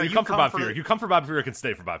 yeah. Well, no, you come for Bob Feerick. You come for Bob Feerick and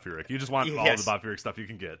stay for Bob Feerick. You just want all the Bob Feerick stuff you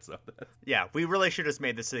can get. So yeah, we really should have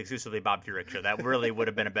made this exclusively Bob Feerick show. That really would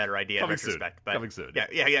have been a better idea in retrospect. But coming soon.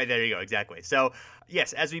 Yeah. There you go. Exactly. So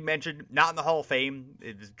yes, as we mentioned, not in the Hall of Fame.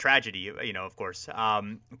 It was a tragedy, of course.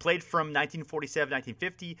 Played from 1947,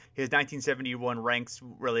 1950. His 1971 ranks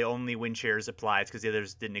really only win shares applies because the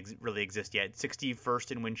others didn't really exist yet.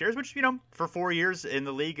 61st in win shares, which for 4 years in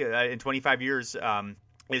the league in 25 years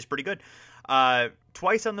is pretty good.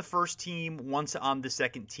 Twice on the first team, once on the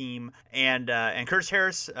second team, and Curtis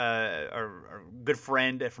Harris, our good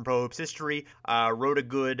friend from Pro Hoops history, wrote a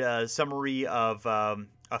good summary of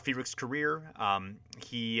Feerick's career.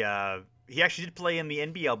 He actually did play in the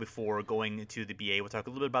NBL before going to the BA. We'll talk a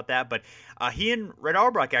little bit about that. But he and Red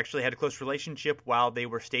Auerbach actually had a close relationship while they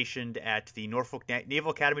were stationed at the Norfolk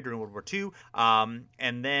Naval Academy during World War II.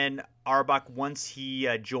 And then Auerbach, once he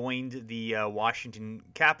joined the Washington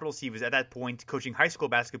Capitals, he was at that point coaching high school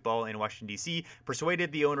basketball in Washington, D.C.,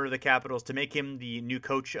 persuaded the owner of the Capitals to make him the new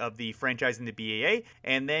coach of the franchise in the BAA.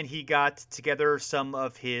 And then he got together some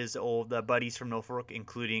of his old buddies from Norfolk,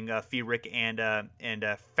 including Feerick and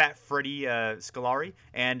Fat Freddie Scolari.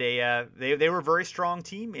 And they were a very strong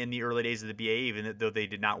team in the early days of the BAA, even though they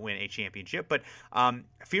did not win a championship. But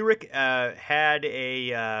Feerick had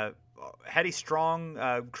a strong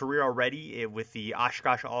career already with the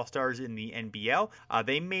Oshkosh All-Stars in the NBL.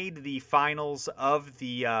 They made the finals of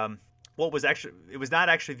the what was actually, it was not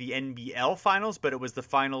actually the NBL finals, but it was the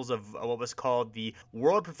finals of what was called the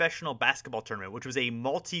World Professional Basketball Tournament, which was a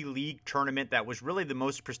multi-league tournament that was really the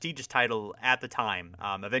most prestigious title at the time.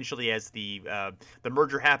 Eventually, as the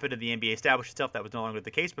merger happened and the NBA established itself, that was no longer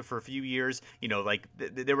the case. But for a few years,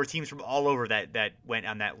 there were teams from all over that went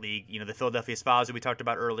on that league. The Philadelphia Spas that we talked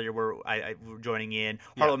about earlier were joining in.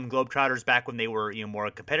 Harlem Globetrotters, back when they were more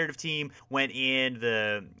a competitive team, went in.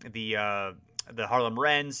 The Harlem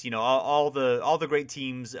Wrens, all the great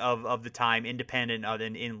teams of the time, independent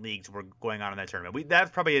and in leagues, were going on in that tournament. That's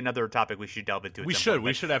probably another topic we should delve into. We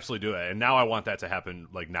should absolutely do that. And now I want that to happen.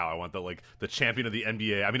 Now I want the champion of the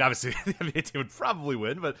NBA. I mean, obviously the NBA team would probably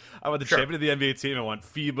win, but I want the champion of the NBA team. I want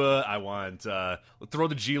FIBA. I want throw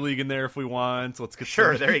the G League in there if we want. Let's get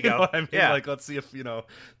there you go. Know what I mean? Yeah. Let's see if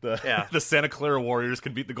the Santa Clara Warriors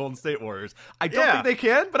can beat the Golden State Warriors. I don't think they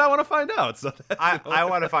can, but I want to find out. So I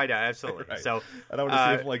want to find out, absolutely. Right. So I don't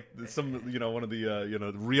want to see if some one of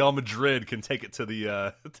the Real Madrid can take it to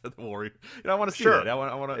the Warriors. I want to see that. I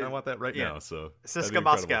want that right now. So CSKA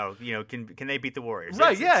Moscow, can they beat the Warriors?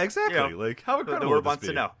 Right? Yeah, exactly. How incredible the world wants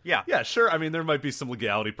to know. Yeah, sure. I mean, there might be some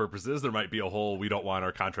legality purposes. There might be a whole we don't want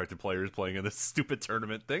our contracted players playing in this stupid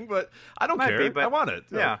tournament thing, but I don't care. I want it.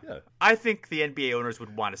 Yeah. I think the NBA owners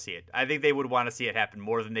would want to see it. I think they would want to see it happen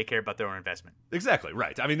more than they care about their own investment. Exactly.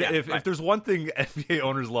 Right. I mean, if there's one thing NBA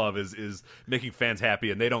owners love is making fans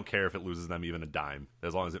happy, and they don't care if it loses them even a dime,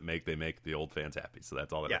 as long as they make the old fans happy. So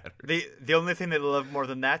that's all that matters. The only thing they love more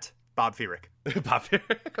than that, Bob Feerick. Bob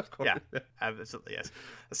Feerick, of course. Yeah, absolutely, yes.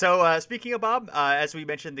 So speaking of Bob, as we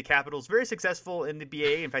mentioned, the Capitals very successful in the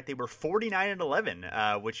BA. In fact, they were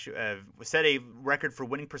 49-11, which set a record for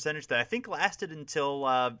winning percentage that I think lasted until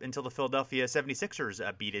the Philadelphia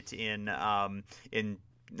 76ers beat it in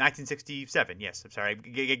 1967. Yes, I'm sorry.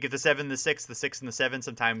 Get the 7, the 6, the 6, and the 7.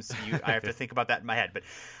 Sometimes I have to think about that in my head. But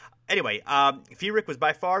anyway, Feerick was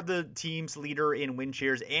by far the team's leader in win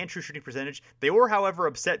shares and true shooting percentage. They were, however,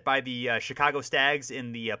 upset by the Chicago Stags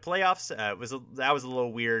in the playoffs. That was a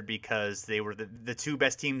little weird because they were the two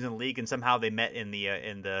best teams in the league, and somehow they met in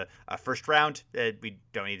the first round. We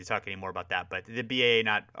don't need to talk anymore about that. But the BAA,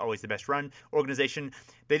 not always the best run organization.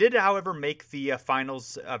 They did, however, make the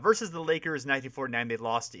finals versus the Lakers in 1949. They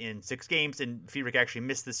lost in 6 games, and Feerick actually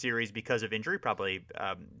missed the series because of injury. Probably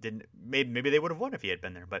didn't. Maybe they would have won if he had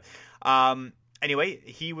been there. But anyway,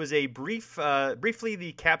 he was briefly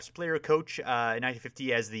the Caps player coach in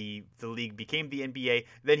 1950 as the league became the NBA.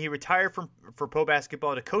 Then he retired for pro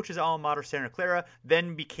basketball to coach his alma mater, Santa Clara.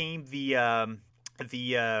 Then became the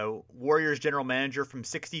Warriors general manager from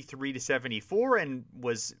 63 to 74 and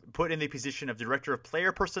was put in the position of director of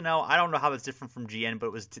player personnel. I don't know how that's different from GN, but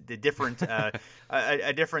it was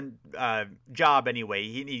a different job anyway.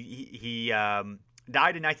 He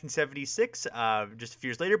died in 1976, just a few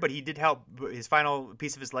years later, but he did help. His final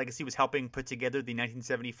piece of his legacy was helping put together the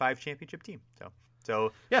 1975 championship team.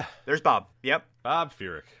 So yeah, there's Bob. Yep. Bob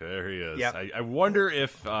Feerick. There he is. Yep. I wonder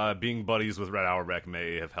if being buddies with Red Auerbach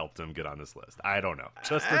may have helped him get on this list. I don't know.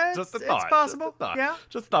 Just a thought. It's possible. Just a thought. Yeah.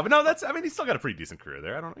 Just a thought. But no, he's still got a pretty decent career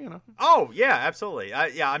there. I don't. Oh, yeah, absolutely.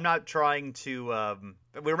 I'm not trying to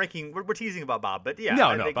we're teasing about Bob, but yeah,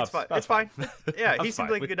 I think it's fine. Yeah, he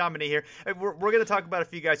seems like a good nominee here. We're going to talk about a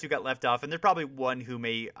few guys who got left off, and there's probably one who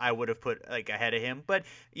I would have put ahead of him. But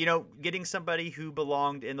getting somebody who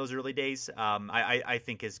belonged in those early days, I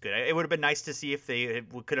think is good. It would have been nice to see if they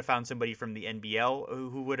could have found somebody from the NBL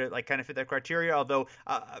who would have kind of fit that criteria. Although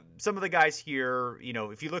some of the guys here,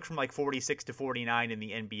 if you look from 46 to 49 in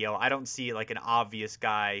the NBL, I don't see an obvious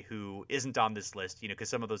guy who isn't on this list. Because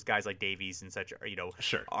some of those guys like Davies and such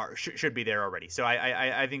are should be there already. So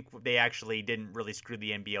I think they actually didn't really screw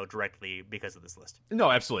the NBL directly because of this list. No,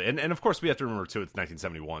 absolutely. And of course we have to remember too, it's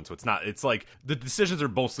 1971, so it's like the decisions are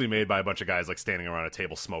mostly made by a bunch of guys standing around a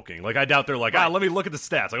table smoking. I doubt they're let me look at the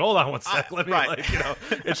stats. Hold on one sec. Let me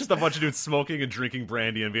it's just a bunch of dudes smoking and drinking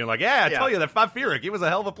brandy and being I tell you that Bob Feerick, he was a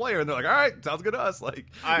hell of a player, and they're all right, sounds good to us. You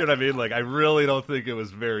know what I mean? I really don't think it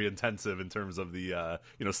was very intensive in terms of the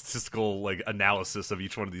statistical analysis of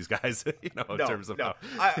each one of these guys. Terms of how.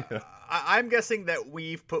 I'm guessing that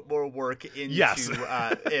we've put more work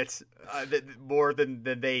into it more than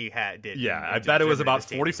they did. Yeah, I bet it was about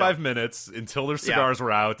 45 minright until their cigars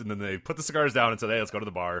were out, and then they put the cigars down and said, "Hey, let's go to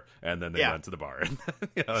the bar," and then they went to the bar, and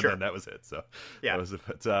then that was it. So that was it.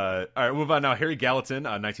 But, all right, we'll move on now. Harry Gallatin,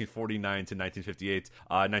 1949 to 1958,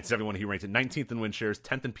 1971, he ranked at 19th in win shares,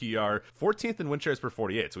 10th in PER, 14th in win shares per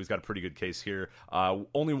 48. So he's got a pretty good case here.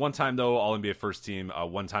 Only one time though All NBA first team,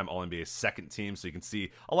 one time All NBA second team. So you can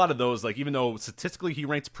see a lot of those, like, even though statistically he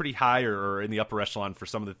ranks pretty high or in the upper echelon for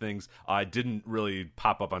some of the things, didn't really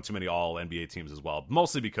pop up on too many all NBA teams as well,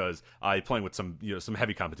 mostly because playing with some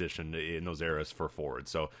heavy competition in those eras for forward.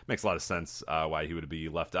 So it makes a lot of sense why he would be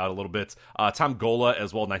left out a little bit. Tom Gola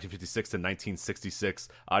as well, 1956 to 1966.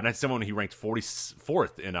 1971 he ranked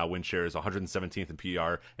 44th in win shares, 117th in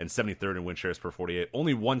PER, and 73rd in win shares per 48.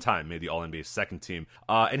 Only one time made the All-NBA second team.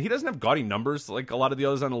 And he doesn't have gaudy numbers like a lot of the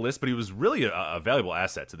others on the list, but he was really a valuable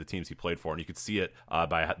asset to the teams he played for, and you could see it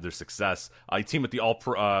by their success. He teamed with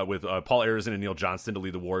with Paul Arizin and Neil Johnston to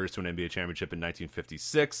lead the Warriors to an NBA championship in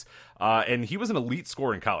 1956. And he was an elite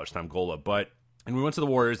scorer in college, Tom Gola, but and we went to the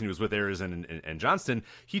Warriors, and he was with Arizin and Johnston.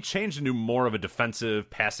 He changed into more of a defensive,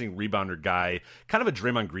 passing, rebounder guy, kind of a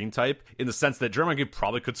Draymond Green type, in the sense that Draymond Green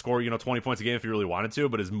probably could score, 20 points a game if he really wanted to,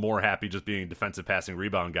 but is more happy just being a defensive, passing,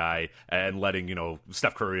 rebound guy and letting,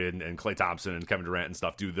 Steph Curry and Klay Thompson and Kevin Durant and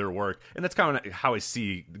stuff do their work. And that's kind of how I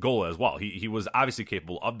see Gola as well. He was obviously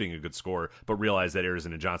capable of being a good scorer, but realized that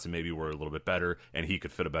Arizin and Johnson maybe were a little bit better, and he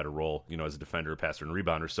could fit a better role, as a defender, passer, and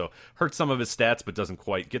rebounder. So hurts some of his stats, but doesn't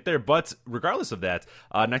quite get there. But regardless of that,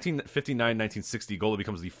 1959-1960, Gola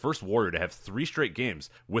becomes the first Warrior to have 3 straight games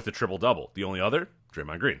with a triple-double. The only other,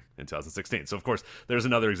 Draymond Green in 2016. So, of course, there's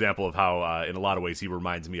another example of how, in a lot of ways, he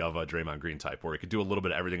reminds me of a Draymond Green type, where he could do a little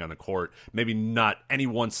bit of everything on the court. Maybe not any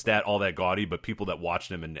one stat all that gaudy, but people that watched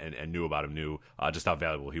him and knew about him knew just how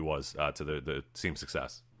valuable he was to the team's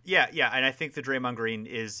success. Yeah, and I think the Draymond Green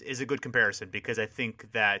is a good comparison, because I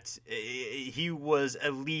think that he was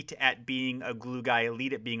elite at being a glue guy,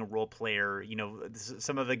 elite at being a role player.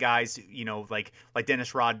 Some of the guys, like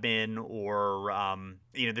Dennis Rodman or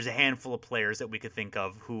there's a handful of players that we could think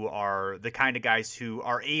of who are the kind of guys who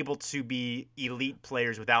are able to be elite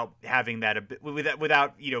players without having that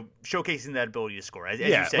without showcasing that ability to score. As you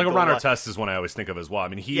said, like a Ron Artest is one I always think of as well. I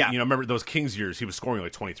mean, he remember those Kings years, he was scoring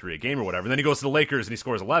like 23 a game or whatever, and then he goes to the Lakers and he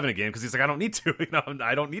scores 11 a game because he's like, I don't need to,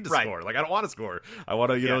 I don't need to score. Like, I don't want to score. I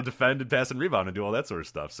want to, defend and pass and rebound and do all that sort of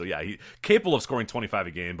stuff. So yeah, he capable of scoring 25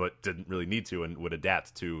 a game, but didn't really need to and would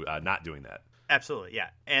adapt to not doing that. Absolutely,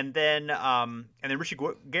 yeah. And then Richie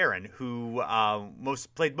Guerin, who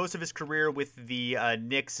played most of his career with the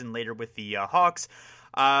Knicks and later with the Hawks.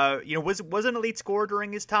 Was an elite scorer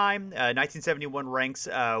during his time. 1971 ranks,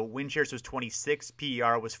 win shares was 26,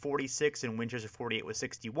 PER was 46, and win shares of 48 was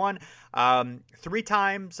 61. 3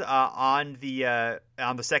 times on the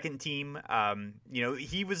second team.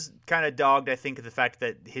 He was kind of dogged, I think, the fact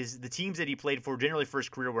that the teams that he played for generally for his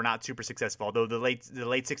career were not super successful. Although the late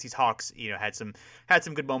 60s Hawks, had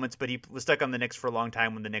some good moments, but he was stuck on the Knicks for a long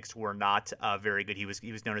time when the Knicks were not very good. He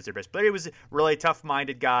was known as their best player. He was really a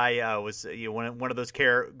tough-minded guy. Was one of those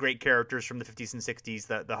great characters from the 50s and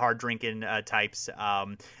 60s, the hard drinking types.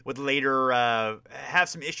 Would later have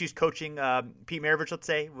some issues coaching Pete Maravich. Let's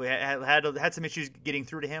say had some issues getting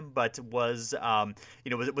through to him, but was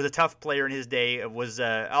a tough player in his day. Was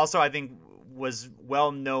also, I think, was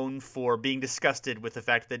well known for being disgusted with the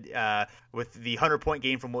fact that with the 100-point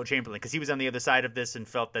game from Wilt Chamberlain, because he was on the other side of this and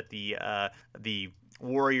felt that the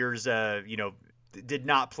Warriors did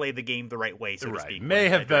not play the game the right way, so to speak. May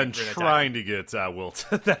have been trying to get Wilt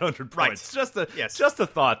that 100 points. Right. Just a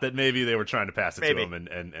thought that maybe they were trying to pass it to him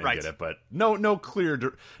and get it. But no clear.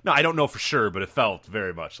 No, I don't know for sure, but it felt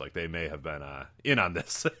very much like they may have been in on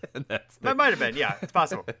this. That might have been. Yeah, it's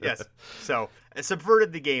possible. Yes. So it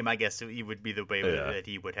subverted the game, I guess it would be the way that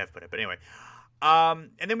he would have put it. But anyway. And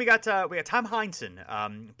then we got Tom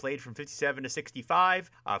Heinsohn, played from 57 to 65.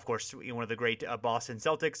 Of course, one of the great Boston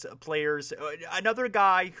Celtics players. Another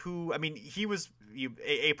guy who, he was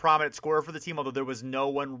a prominent scorer for the team, although there was no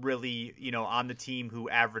one really, on the team who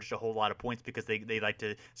averaged a whole lot of points because they like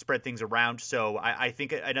to spread things around. So I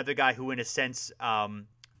think another guy who, in a sense,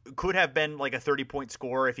 could have been like a 30-point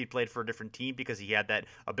scorer if he played for a different team because he had that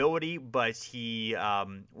ability, but he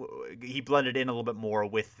blended in a little bit more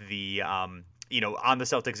with the on the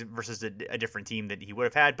Celtics versus a different team that he would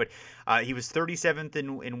have had. But he was 37th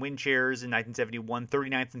in win shares in 1971,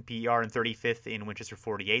 39th in PER, and 35th in win shares for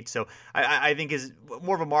 48. So I think is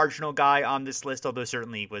more of a marginal guy on this list, although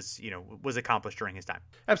certainly was accomplished during his time.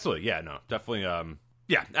 Absolutely. Yeah, no, definitely.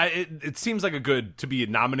 It seems like a good to be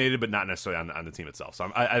nominated, but not necessarily on the team itself. So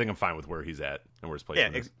I think I'm fine with where he's at and where his place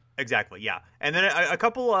is. Exactly, yeah. And then a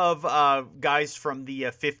couple of guys from the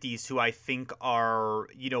 50s who I think are,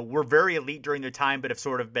 were very elite during their time, but have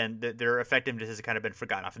sort of been, their effectiveness has kind of been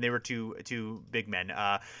forgotten off. And they were two big men.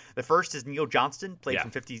 The first is Neil Johnston, played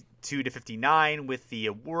from 52 to 59 with the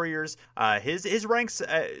Warriors. His ranks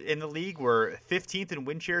in the league were 15th in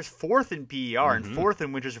win shares, 4th in PER, and 4th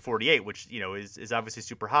in win shares of 48, which, is obviously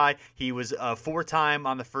super high. He was 4-time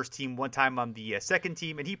on the first team, 1 time on the second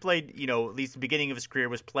team, and he played, at least the beginning of his career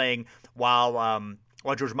was playing while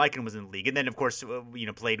George Mikan was in the league, and then of course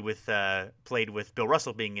played with Bill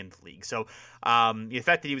Russell being in the league. So the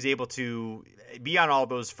fact that he was able to be on all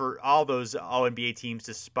those All NBA teams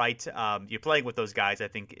despite playing with those guys, I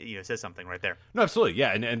think says something right there. No, absolutely,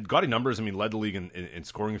 yeah, and gaudy numbers. I mean, led the league in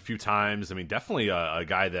scoring a few times. I mean, definitely a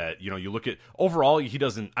guy that you look at overall. He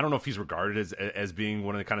doesn't. I don't know if he's regarded as being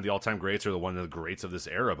one of the kind of the all-time greats or one of the greats of this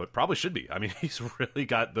era, but probably should be. I mean, he's really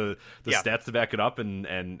got the stats to back it up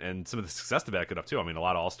and some of the success to back it up too. I mean, a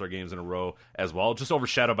lot of All-Star games in a row as well, just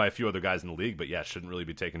overshadowed by a few other guys in the league, but yeah, shouldn't really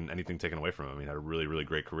be anything taken away from him. I mean, had a really, really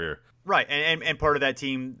great career. Right, and part of that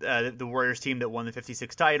team, the Warriors team that won the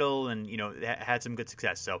 56 title, and had some good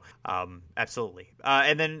success. So absolutely.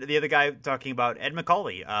 And then the other guy talking about Ed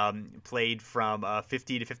Macauley, played from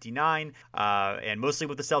 50 to 59, and mostly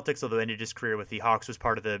with the Celtics, although ended his career with the Hawks, was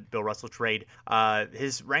part of the Bill Russell trade.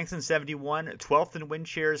 His ranks in 71, 12th in win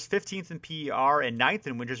shares, 15th in PER, and 9th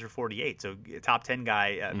in win shares for 48. So top 10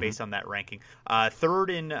 guy based on that ranking. Third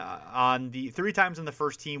on the 3 times on the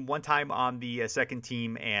first team, 1 time on the second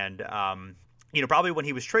team, and probably when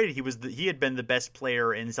he was traded, he had been the best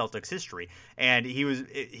player in Celtics history, and he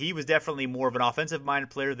was definitely more of an offensive minded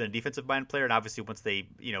player than a defensive minded player. And obviously, once they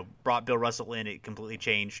brought Bill Russell in, it completely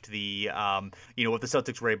changed the what the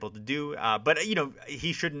Celtics were able to do. But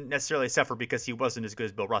he shouldn't necessarily suffer because he wasn't as good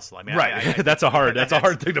as Bill Russell. I mean, right? That's a hard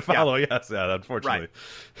thing to follow. Yeah. Yes, yeah, unfortunately.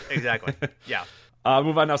 Right. Exactly. Yeah.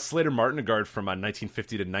 Move on now. Slater Martin, a guard from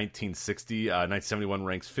 1950 to 1960. 1971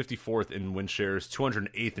 ranks 54th in win shares,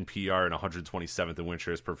 208th in PR, and 127th in win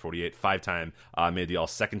shares per 48. 5-time made the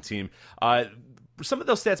all-second team. Some of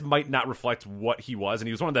those stats might not reflect what he was, and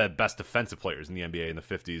he was one of the best defensive players in the NBA in the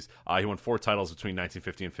 50s. He won 4 titles between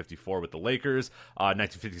 1950 and 54 with the Lakers.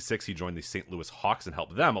 1956, he joined the St. Louis Hawks and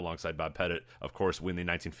helped them, alongside Bob Pettit, of course, win the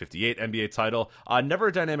 1958 NBA title. Never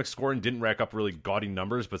a dynamic scorer and didn't rack up really gaudy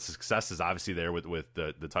numbers, but success is obviously there with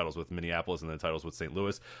the titles with Minneapolis and the titles with St.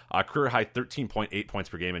 Louis. Career high 13.8 points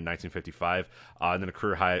per game in 1955, and then a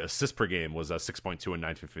career high assist per game was 6.2 in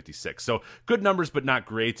 1956. So good numbers, but not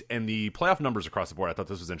great, and the playoff numbers across the board, I thought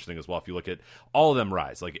this was interesting as well. If you look at all of them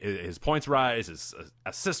rise, like his points rise, his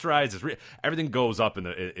assist rise, everything goes up in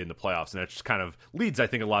the playoffs, and it just kind of leads, I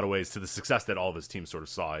think, in a lot of ways to the success that all of his teams sort of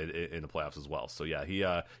saw in the playoffs as well. So yeah, he's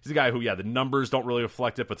a guy who, the numbers don't really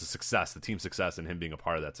reflect it, but the team success, and him being a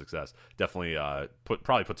part of that success definitely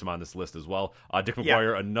probably puts him on this list as well. Dick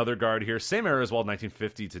McGuire, another guard here, same era as well,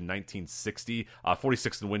 1950 to 1960,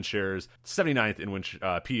 46th in win shares, 79th in win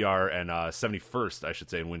PR, and 71st, I should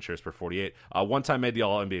say, in win shares per 48. One time made the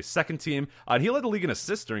All-NBA second team, and he led the league in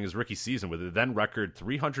assists during his rookie season with a then record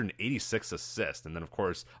 386 assists, and then of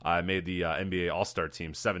course made the NBA All-Star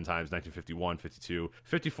team 7 times, 1951, 52,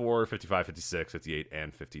 54, 55, 56, 58,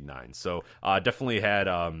 and 59. So definitely had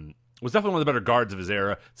was definitely one of the better guards of his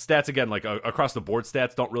era. Stats, again, like across the board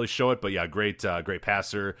stats don't really show it, but yeah, great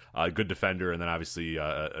passer, good defender, and then obviously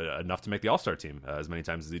enough to make the All-Star team as many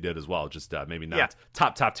times as he did as well. Just maybe not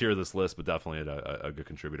top tier of this list, but definitely a good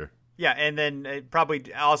contributor. Yeah, and then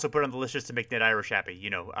probably also put on the list just to make Ned Irish happy,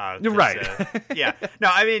 right? Yeah, no,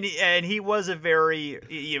 I mean, and he was a very,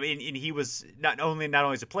 and he was not only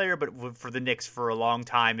as a player, but for the Knicks for a long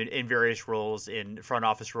time in various roles, in front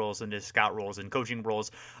office roles, and scout roles, and coaching roles.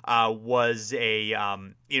 Was a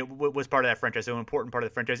was part of that franchise, so an important part of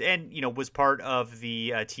the franchise, and was part of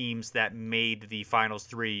the teams that made the finals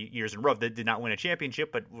 3 years in a row. That did not win a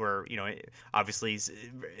championship, but were obviously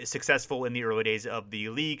successful in the early days of the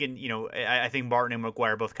league. And I think Martin and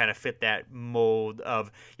McGuire both kind of fit that mold of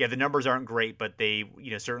the numbers aren't great, but they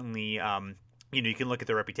certainly. You can look at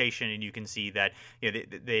their reputation and you can see that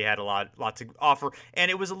they had a lot to offer, and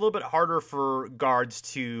it was a little bit harder for guards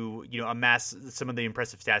to amass some of the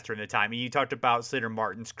impressive stats during the time. And you talked about Slater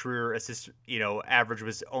Martin's career assist average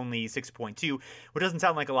was only 6.2, which doesn't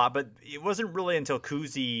sound like a lot, but it wasn't really until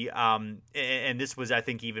Cousy, and this was I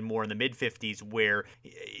think even more in the mid 50s, where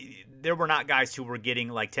there were not guys who were getting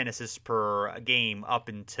like 10 assists per game up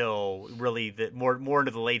until really the more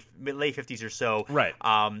into the late 50s or so, right?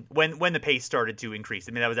 When the pace started started to increase.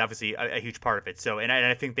 I mean, that was obviously a huge part of it. So, and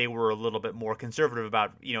I think they were a little bit more conservative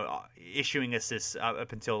about, issuing assists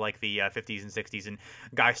up until like the 50s and 60s, and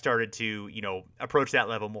guys started to, approach that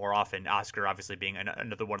level more often. Oscar obviously being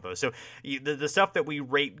another one of those. So the stuff that we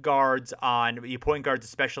rate guards on, point guards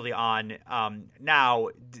especially on now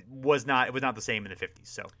was not the same in the 50s.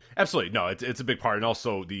 So absolutely, no, it's a big part, and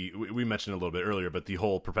also we mentioned a little bit earlier, but the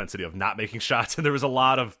whole propensity of not making shots, and there was a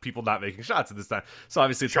lot of people not making shots at this time. So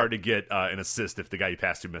obviously it's hard to get an assist if the guy you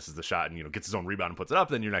pass to misses the shot and gets his own rebound and puts it up,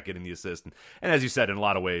 then you're not getting the assist. And as you said, in a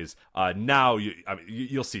lot of ways, now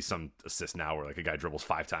you'll see some assists now where like a guy dribbles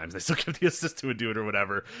 5 times, they still give the assist to a dude or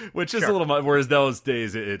whatever, which is a little much. Whereas those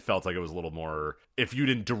days it felt like it was a little more, if you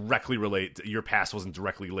didn't directly relate, your pass wasn't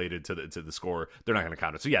directly related to the score, they're not going to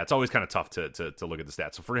count it. So yeah, it's always kind of tough to look at the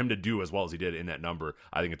stats. So for him to do as well as he did in that number,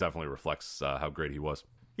 I think it definitely reflects how great he was.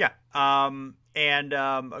 Yeah. And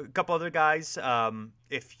a couple other guys,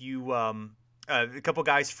 a couple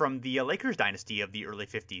guys from the Lakers dynasty of the early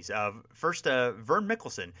 50s. First, Vern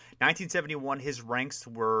Mickelson. 1971, his ranks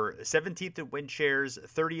were 17th in win shares,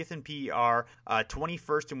 30th in PER,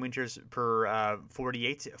 21st in win shares per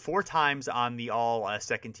 48, 4 times on the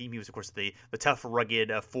all-second team. He was, of course, the tough,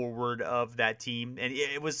 rugged forward of that team. And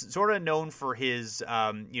it was sort of known for his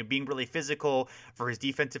being really physical, for his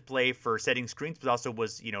defensive play, for setting screens, but also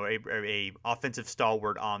was a offensive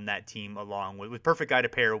stalwart on that team, along with perfect guy to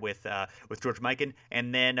pair with George Mikan,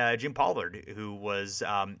 and then Jim Pollard, who was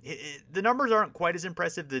the numbers aren't quite as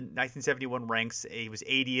impressive. The 1971 ranks, he was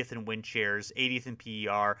 80th in win shares, 80th in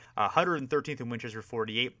PER, 113th in win shares for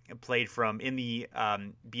 48. Played in the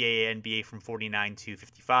NBA from 49 to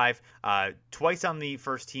 55. Twice on the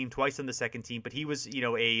first team, twice on the second team, but he was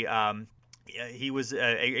he was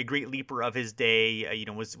a great leaper of his day.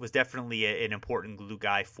 Was definitely an important glue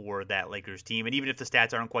guy for that Lakers team. And even if the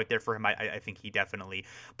stats aren't quite there for him, I think he definitely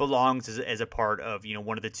belongs as a part of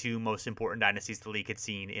one of the 2 most important dynasties the league had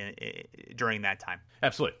seen during that time.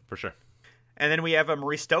 Absolutely, for sure. And then we have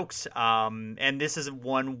Maurice Stokes, and this is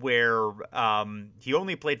one where he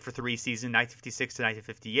only played for 3 seasons, 1956 to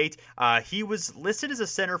 1958. He was listed as a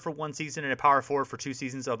center for 1 season and a power forward for 2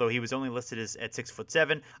 seasons, although he was only listed at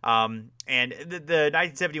 6'7". And the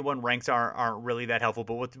 1971 ranks aren't really that helpful,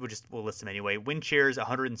 but we'll list them anyway. Win shares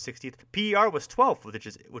 160th, PER was 12th,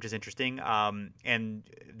 which is interesting, and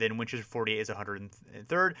then win shares 48 is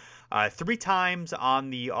 103rd. 3 times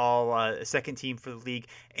on the all second team for the league,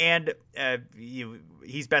 and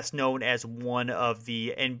he's best known as one of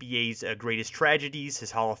the NBA's greatest tragedies.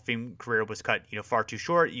 His Hall of Fame career was cut, far too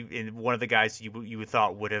short. And one of the guys you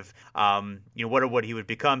thought would have, what he would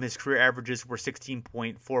become. His career averages were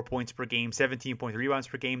 16.4 points per game, 17.3 rebounds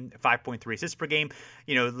per game, 5.3 assists per game.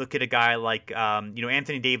 Look at a guy like,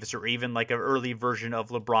 Anthony Davis, or even like an early version of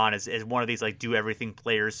LeBron as one of these like do everything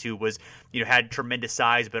players who was, had tremendous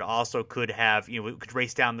size, but also could have, could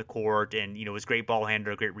race down the court and, was great ball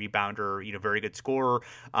handler, great rebounder, very good scorer.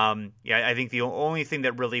 I think the only thing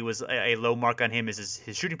that really was a low mark on him is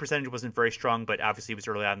his shooting percentage wasn't very strong, but obviously he was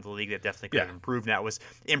early on in the league. That definitely could have improved. And that was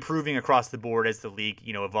improving across the board as the league,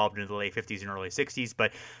 evolved into the late 50s and early 60s.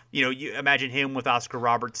 But, you imagine him with Oscar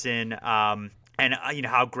Robertson, and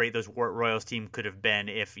how great those Royals team could have been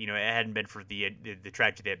if it hadn't been for the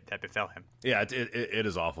tragedy that befell him. Yeah, it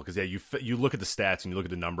is awful because you look at the stats and you look at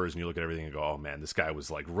the numbers and you look at everything and go, oh man, this guy was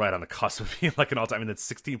like right on the cusp of being like an all-time. I mean,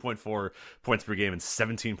 that's 16.4 points per game and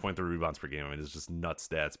 17.3 rebounds per game. I mean, it's just nuts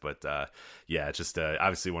stats. But it's just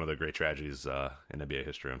obviously one of the great tragedies in NBA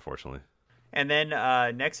history, unfortunately. And then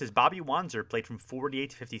next is Bobby Wanzer, played from 48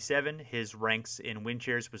 to 57. His ranks in win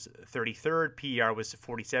shares was 33rd. PER was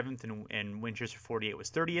 47th, and win shares for 48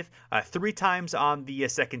 was 30th. 3 times on the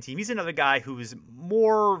second team. He's another guy who's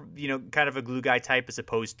more, kind of a glue guy type as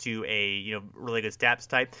opposed to a, really good stats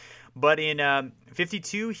type. But in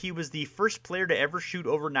 52, he was the first player to ever shoot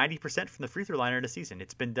over 90% from the free throw line in a season.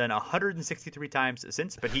 It's been done 163 times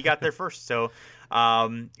since, but he got there first. So,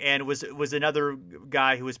 and was another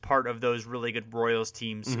guy who was part of those really good Royals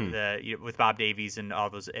teams with Bob Davies and all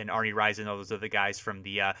those, and Arnie Rice and all those other guys from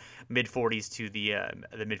the mid 40s to the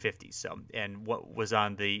mid 50s. So, and what was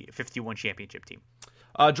on the 51 championship team.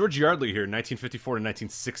 George Yardley here, 1954 to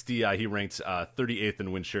 1960. He ranked 38th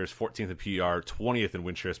in win shares, 14th in PER, 20th in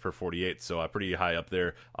win shares per 48. So pretty high up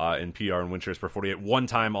there in PER and win shares per 48. 1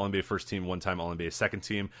 time All-NBA first team, 1 time All-NBA second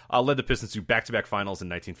team. Led the Pistons to back-to-back finals in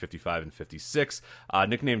 1955 and 56.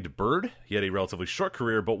 Nicknamed Bird, he had a relatively short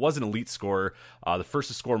career, but was an elite scorer. The first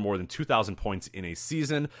to score more than 2,000 points in a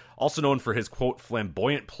season. Also known for his, quote,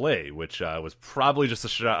 flamboyant play, which was probably just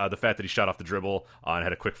the fact that he shot off the dribble and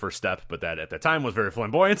had a quick first step, but that at that time was very flamboyant.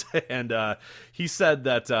 flamboyant. And he said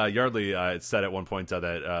that Yardley said at one point that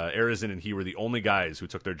Arizin and he were the only guys who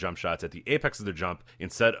took their jump shots at the apex of their jump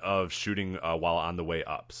instead of shooting while on the way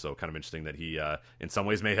up. So kind of interesting that he, in some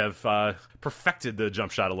ways, may have perfected the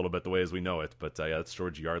jump shot a little bit the way as we know it. But yeah, that's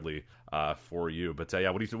George Yardley for you. But yeah,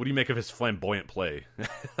 what do you make of his flamboyant play?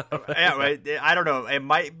 Yeah, right. I don't know. It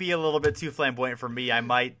might be a little bit too flamboyant for me. I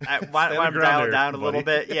want to dial it down a little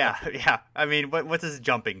bit. Yeah. I mean, what's this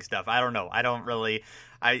jumping stuff? I don't know. I don't really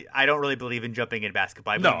believe in jumping in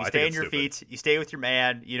basketball. You stay on your feet. You stay with your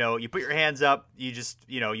man. You put your hands up. You just,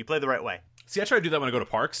 you play the right way. See, I try to do that when I go to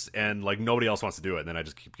parks, and like nobody else wants to do it, and then I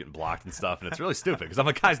just keep getting blocked and stuff, and it's really stupid because I'm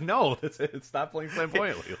like, guys, no, stop playing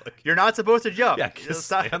flamboyantly. Like, you're not supposed to jump. Yeah, just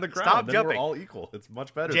stay on the ground. Stop jumping. We're all equal. It's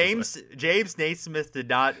much better. James Naismith did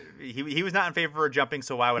not. He was not in favor of jumping,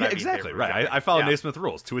 so why would I be exactly in favor right? of jumping? I follow Naismith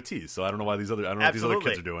rules to a T, so I don't know why these other what these other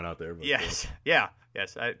kids are doing out there. But, yes,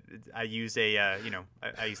 Yes, I use I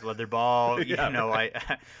use leather ball.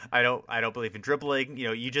 I don't believe in dribbling.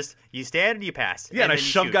 You stand and you pass. Yeah, and I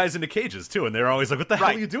shove guys into cages too, and they're always like, "What the hell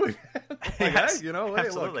are you doing?" Like, yes, hey,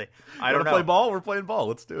 absolutely. Look, I don't know. Play ball. We're playing ball.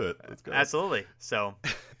 Let's do it. Let's go. Absolutely. So,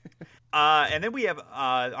 and then we have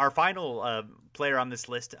our final player on this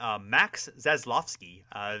list, Max Zaslofsky,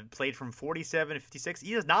 played from 47 to 56.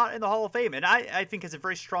 He is not in the Hall of Fame, and I think has a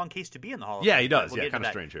very strong case to be in the Hall of Fame. Yeah, he does. Kind of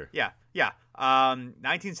strange here. Yeah.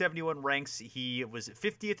 1971 ranks. He was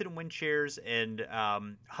 50th in win shares and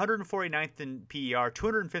 149th in PER,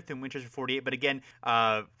 205th in win shares for 48. But again,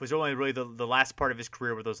 was only really the last part of his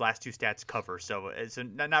career where those last two stats cover. So it's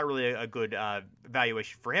not really a good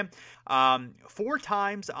valuation for him. 4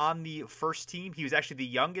 times on the first team. He was actually the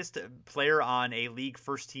youngest player on a league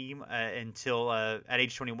first team until at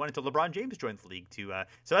age 21, until LeBron James joined the league too.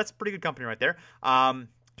 So that's pretty good company right there.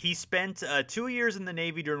 He spent 2 years in the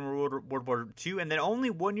Navy during World War II, and then only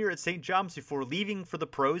 1 year at St. John's before leaving for the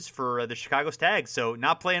pros for the Chicago Stags. So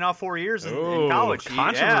not playing all 4 years in college.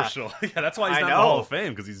 Controversial. Yeah, that's why he's not in the Hall of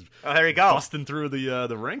Fame, because he's there you go. busting through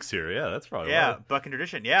the ranks here. Yeah, that's probably Bucking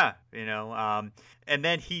tradition. Yeah, and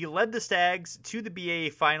then he led the Stags to the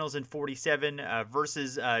BAA Finals in 47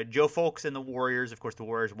 versus Joe Fulks and the Warriors. Of course, the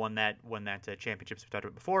Warriors won that championship we talked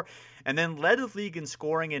about before. And then led the league in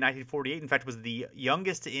scoring in 1948. In fact, was the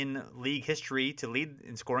youngest in league history to lead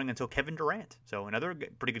in scoring until Kevin Durant. So another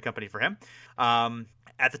pretty good company for him.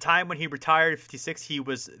 At the time when he retired at 56, he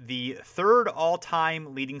was the 3rd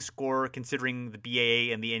all-time leading scorer considering the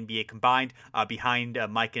BAA and the NBA combined, behind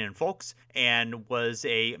Mikan and Fulks, and was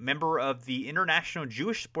a member of the International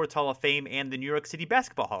Jewish Sports Hall of Fame and the New York City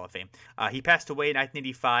Basketball Hall of Fame. He passed away in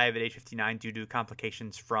 1985 at age 59 due to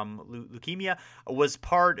complications from leukemia. Was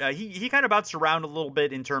part he kind of bounced around a little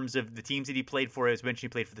bit in terms of the teams that he played for. As mentioned, he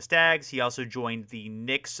played for the Stags. He also joined the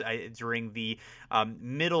Knicks during the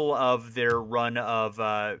middle of their run of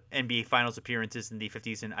NBA Finals appearances in the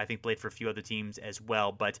 50s, and I think played for a few other teams as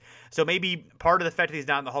well. But so maybe part of the fact that he's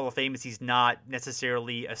not in the Hall of Fame is he's not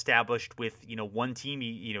necessarily established with one team.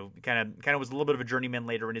 He kind of was a little bit of a journeyman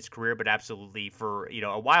later in his career, but absolutely for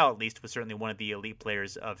a while at least was certainly one of the elite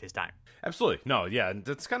players of his time. Absolutely. No, yeah,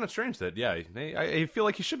 it's kind of strange that I feel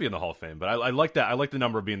like he should be in the Hall of Fame, but I like that. I like the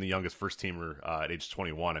number of being the youngest first teamer at age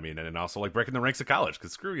 21. I mean, and also like breaking the ranks of college,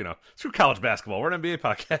 because screw college basketball. We're an NBA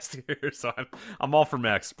podcast here, so I'm all for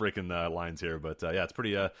Max breaking the lines here. But yeah, it's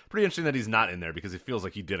pretty interesting that he's not in there, because it feels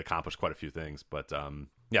like he did accomplish quite a few things. But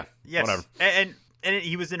yeah, yes, whatever. And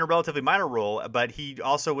he was in a relatively minor role, but he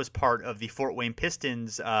also was part of the Fort Wayne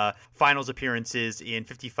Pistons finals appearances in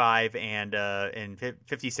 55 and in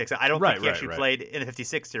 56. I don't think he actually played in the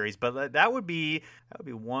 56 series, but that would be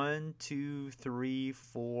 1, 2, 3,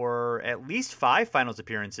 4, at least 5 finals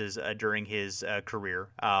appearances during his career,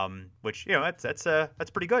 which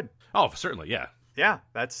that's pretty good. Oh, certainly, yeah. Yeah,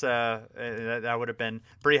 that would have been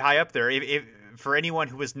pretty high up there. If for anyone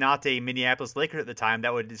who was not a Minneapolis Laker at the time,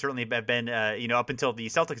 that would certainly have been up until the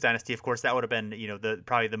Celtics dynasty. Of course, that would have been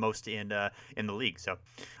probably the most in the league. So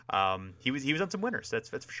he was on some winners. That's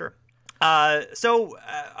for sure. So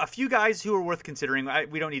a few guys who are worth considering.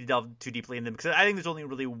 We don't need to delve too deeply in them, because I think there's only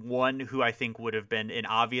really one who I think would have been an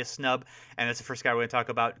obvious snub, and that's the first guy we're going to talk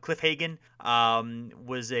about. Cliff Hagan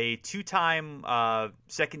was a 2-time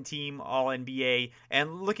second team All-NBA,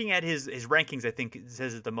 and looking at his rankings, I think it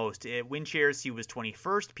says it the most. At win shares, he was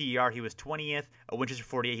 21st. PER, he was 20th. Win shares for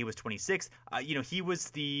 48, he was 26th.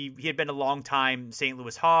 He had been a long time St.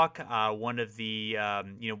 Louis Hawk, one of the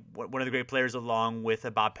great players, along with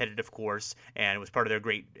Bob Pettit, of course. course, and it was part of their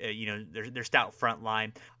great, their stout front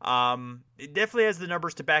line. It definitely has the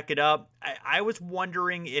numbers to back it up. I was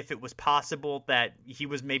wondering if it was possible that he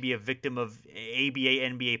was maybe a victim of ABA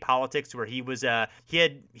NBA politics, where he was he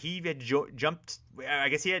had jumped. I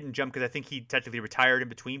guess he hadn't jumped because I think he technically retired in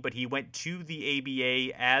between, but he went to the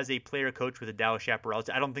ABA as a player coach with the Dallas Chaparrals.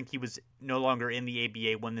 I don't think he was no longer in the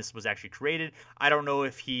ABA when this was actually created. I don't know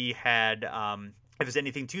if he had if there's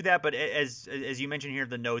anything to that, but as you mentioned here in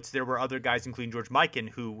the notes, there were other guys, including George Mikan,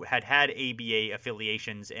 who had ABA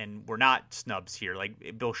affiliations and were not snubs here,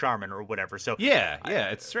 like Bill Sharman or whatever. So yeah,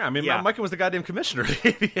 it's true. I mean, Mikan was the goddamn commissioner of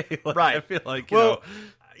the ABA. Right. I feel like,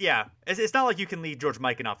 yeah, it's not like you can leave George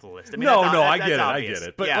Mikan off the list. I mean, I get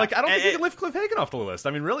it. But I don't think you can lift Cliff Hagan off the list.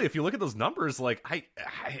 I mean, really, if you look at those numbers, like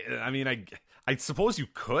I suppose you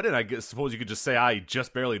could, and I suppose you could just say I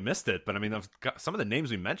just barely missed it. But I mean, some of the names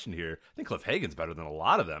we mentioned here, I think Cliff Hagan's better than a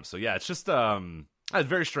lot of them. So yeah, it's just it's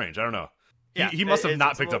very strange. I don't know. Yeah, he must have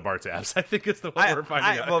not picked up bar tabs. I think it's the one we're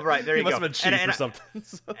finding out. Well, right, there you go. He must have been cheap or something.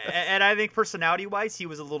 And I think personality-wise, he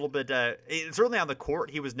was a little bit. Certainly on the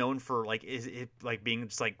court, he was known for being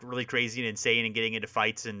just like really crazy and insane and getting into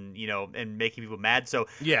fights and and making people mad. So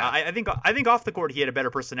yeah, I think off the court he had a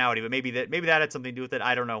better personality, but maybe that had something to do with it.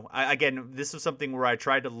 I don't know. Again, this was something where I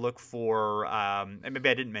tried to look for. And maybe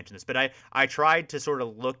I didn't mention this, but I tried to sort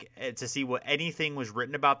of look to see what anything was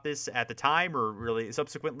written about this at the time or really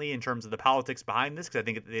subsequently in terms of the politics behind this, because I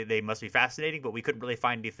think they must be fascinating, but we couldn't really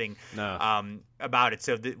find anything about it.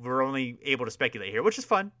 So we're only able to speculate here, which is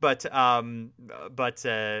fun, but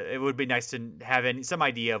it would be nice to have some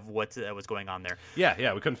idea of what was going on there.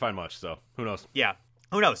 Yeah, we couldn't find much, so who knows? Yeah.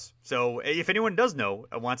 Who knows? So if anyone does know,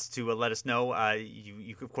 wants to let us know,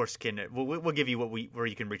 you of course can. We'll give you where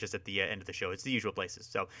you can reach us at the end of the show. It's the usual places.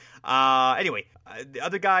 So anyway, the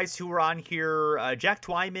other guys who were on here, Jack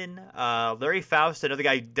Twyman, Larry Foust, another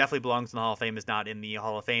guy who definitely belongs in the Hall of Fame, is not in the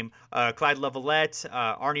Hall of Fame. Clyde Levalette,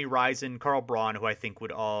 Arnie Rison, Carl Braun, who I think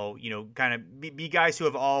would all kind of be guys who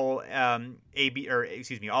have all all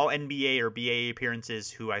NBA or BA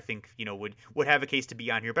appearances, who I think would have a case to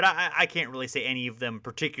be on here. But I can't really say any of them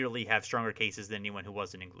particularly have stronger cases than anyone who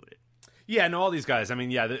wasn't included. Yeah, no, all these guys. I mean,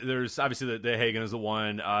 yeah, there's obviously the Hagan is the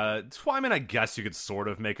one. Twyman, I guess you could sort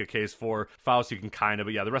of make a case for. Faust, you can kind of,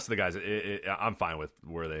 but yeah, the rest of the guys, I'm fine with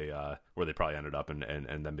where they probably ended up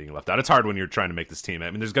and them being left out. It's hard when you're trying to make this team. I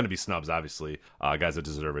mean, there's going to be snubs, obviously, guys that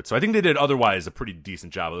deserve it. So I think they did otherwise a pretty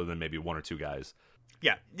decent job, other than maybe one or two guys.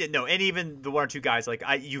 Yeah, no, and even the one or two guys,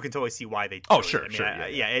 you can totally see why they. Oh, sure,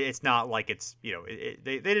 Yeah, it's not like it's they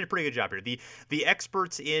did a pretty good job here. The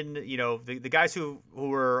experts in the guys who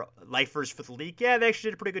were lifers for the league, yeah, they actually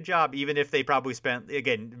did a pretty good job. Even if they probably spent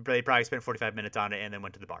 45 minutes on it and then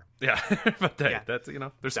went to the bar. Yeah, but that's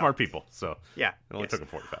they're smart people, so yeah, it only took them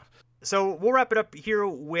 45. So we'll wrap it up here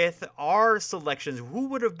with our selections. Who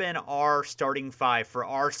would have been our starting five for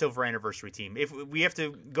our silver anniversary team? If we have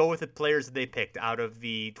to go with the players that they picked out of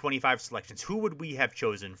the 25 selections, who would we have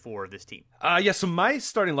chosen for this team? So my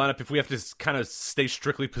starting lineup, if we have to kind of stay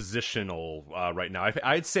strictly positional right now,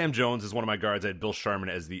 I had Sam Jones as one of my guards. I had Bill Sharman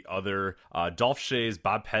as the other, Dolph Schayes,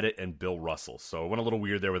 Bob Pettit, and Bill Russell. So it went a little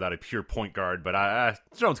weird there without a pure point guard, but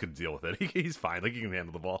Jones could deal with it. He's fine. He can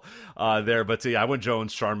handle the ball there. But I went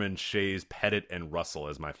Jones, Sharman, Schayes, Pettit, and Russell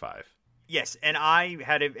as my five. Yes, and I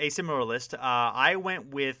had a similar list. I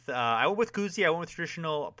went with Cousy. I went with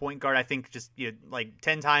traditional point guard. I think just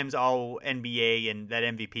 10 times all NBA and that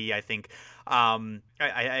MVP. I think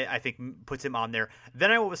I think puts him on there. Then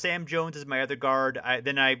I went with Sam Jones as my other guard.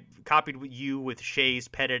 Then I copied you with Schayes,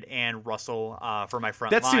 Pettit, and Russell for my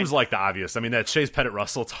front line. That seems like the obvious. I mean, that Schayes, Pettit,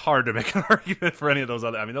 Russell, it's hard to make an argument for any of those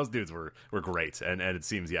other. I mean, those dudes were great, and it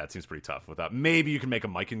seems pretty tough. Without maybe you can make a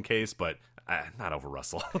Mikan case, but not over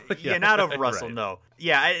Russell. Yeah, not over Russell. Right. No.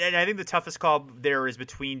 Yeah, and I think the toughest call there is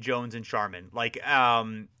between Jones and Sharman.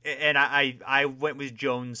 And I went with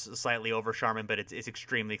Jones slightly over Sharman, but it's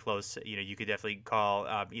extremely close. You could definitely call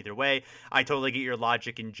either way. I totally get your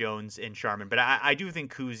logic in Jones and Sharman, but I do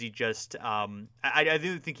think Cousy just I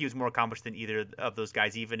do think he was more accomplished than either of those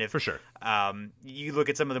guys, even if for sure you look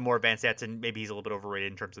at some of the more advanced stats and maybe he's a little bit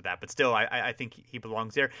overrated in terms of that, but still I think he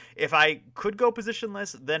belongs there. If I could go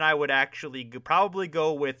positionless, then I would actually probably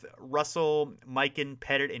go with Russell, Mikan,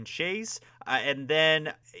 Pettit, and Schayes. And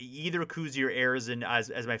then either Cousy or Arizin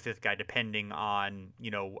as my fifth guy, depending on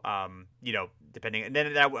depending. And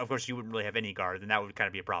then that, of course, you wouldn't really have any guard, and that would kind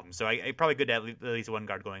of be a problem. So I probably could have at least one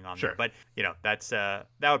guard going on sure. there. But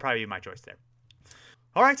that would probably be my choice there.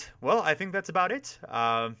 All right, well, I think that's about it.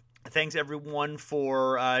 Thanks everyone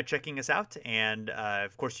for checking us out, and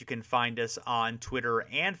of course you can find us on Twitter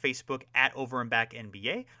and Facebook at Over and Back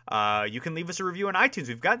NBA. You can leave us a review on iTunes.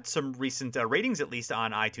 We've got some recent ratings at least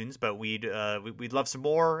on iTunes, but we'd love some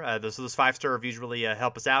more. Those 5-star reviews really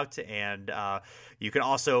help us out, and you can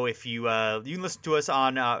also, if you can listen to us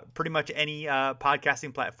on pretty much any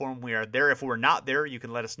podcasting platform. We are there. If we're not there, you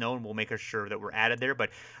can let us know, and we'll make sure that we're added there.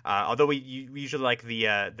 But although we usually like the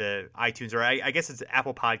iTunes, or I guess it's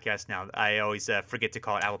Apple Podcast now. I always forget to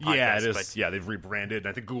call it Apple Podcast. Yeah, it is. But They've rebranded.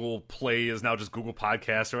 I think Google Play is now just Google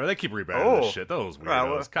Podcasts, or they keep rebranding this shit. Those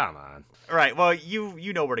weirdos. Come on. All right. Well,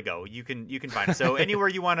 you know where to go. You can find us. So anywhere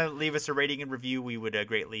you want to leave us a rating and review, we would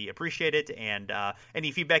greatly appreciate it. And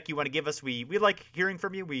any feedback you want to give us, we like hearing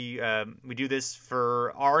from you. We do this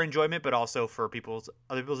for our enjoyment, but also for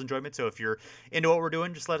other people's enjoyment. So if you're into what we're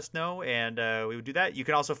doing, just let us know, and we would do that. You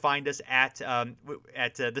can also find us at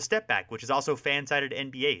the Step Back, which is also fan-sided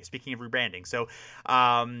NBA. Speaking of rebranding, so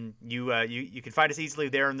you can find us easily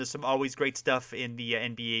there, and there's some always great stuff in the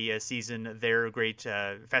NBA season. They're great.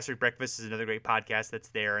 Fast Break Breakfast is another great podcast that's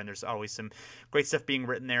there, and there's always some great stuff being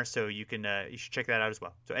written there. So you should check that out as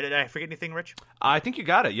well. So did I forget anything, Rich? I think you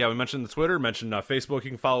got it. Yeah, we mentioned the Twitter, mentioned Facebook. You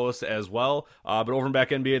can follow us as well. But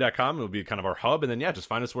overandbacknba.com will be kind of our hub, and then just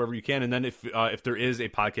find us wherever you can. And then if there is a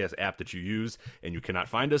podcast app that you use and you cannot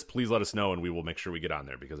find us, please let us know, and we will make sure we get on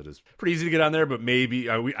there, because it is pretty easy to get on there. But maybe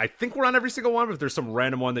I think we're on every single one. But if there's some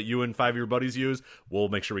random one that you and 5 of your buddies use, we'll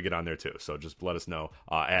make sure we get on there too. So just let us know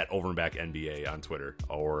at overandbacknba on Twitter,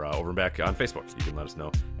 or overandback on Facebook. You can let us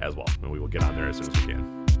know as well, and we will get on there as soon as we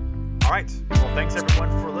can. All right. Well, thanks everyone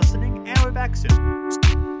for listening, and we'll be back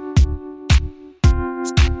soon.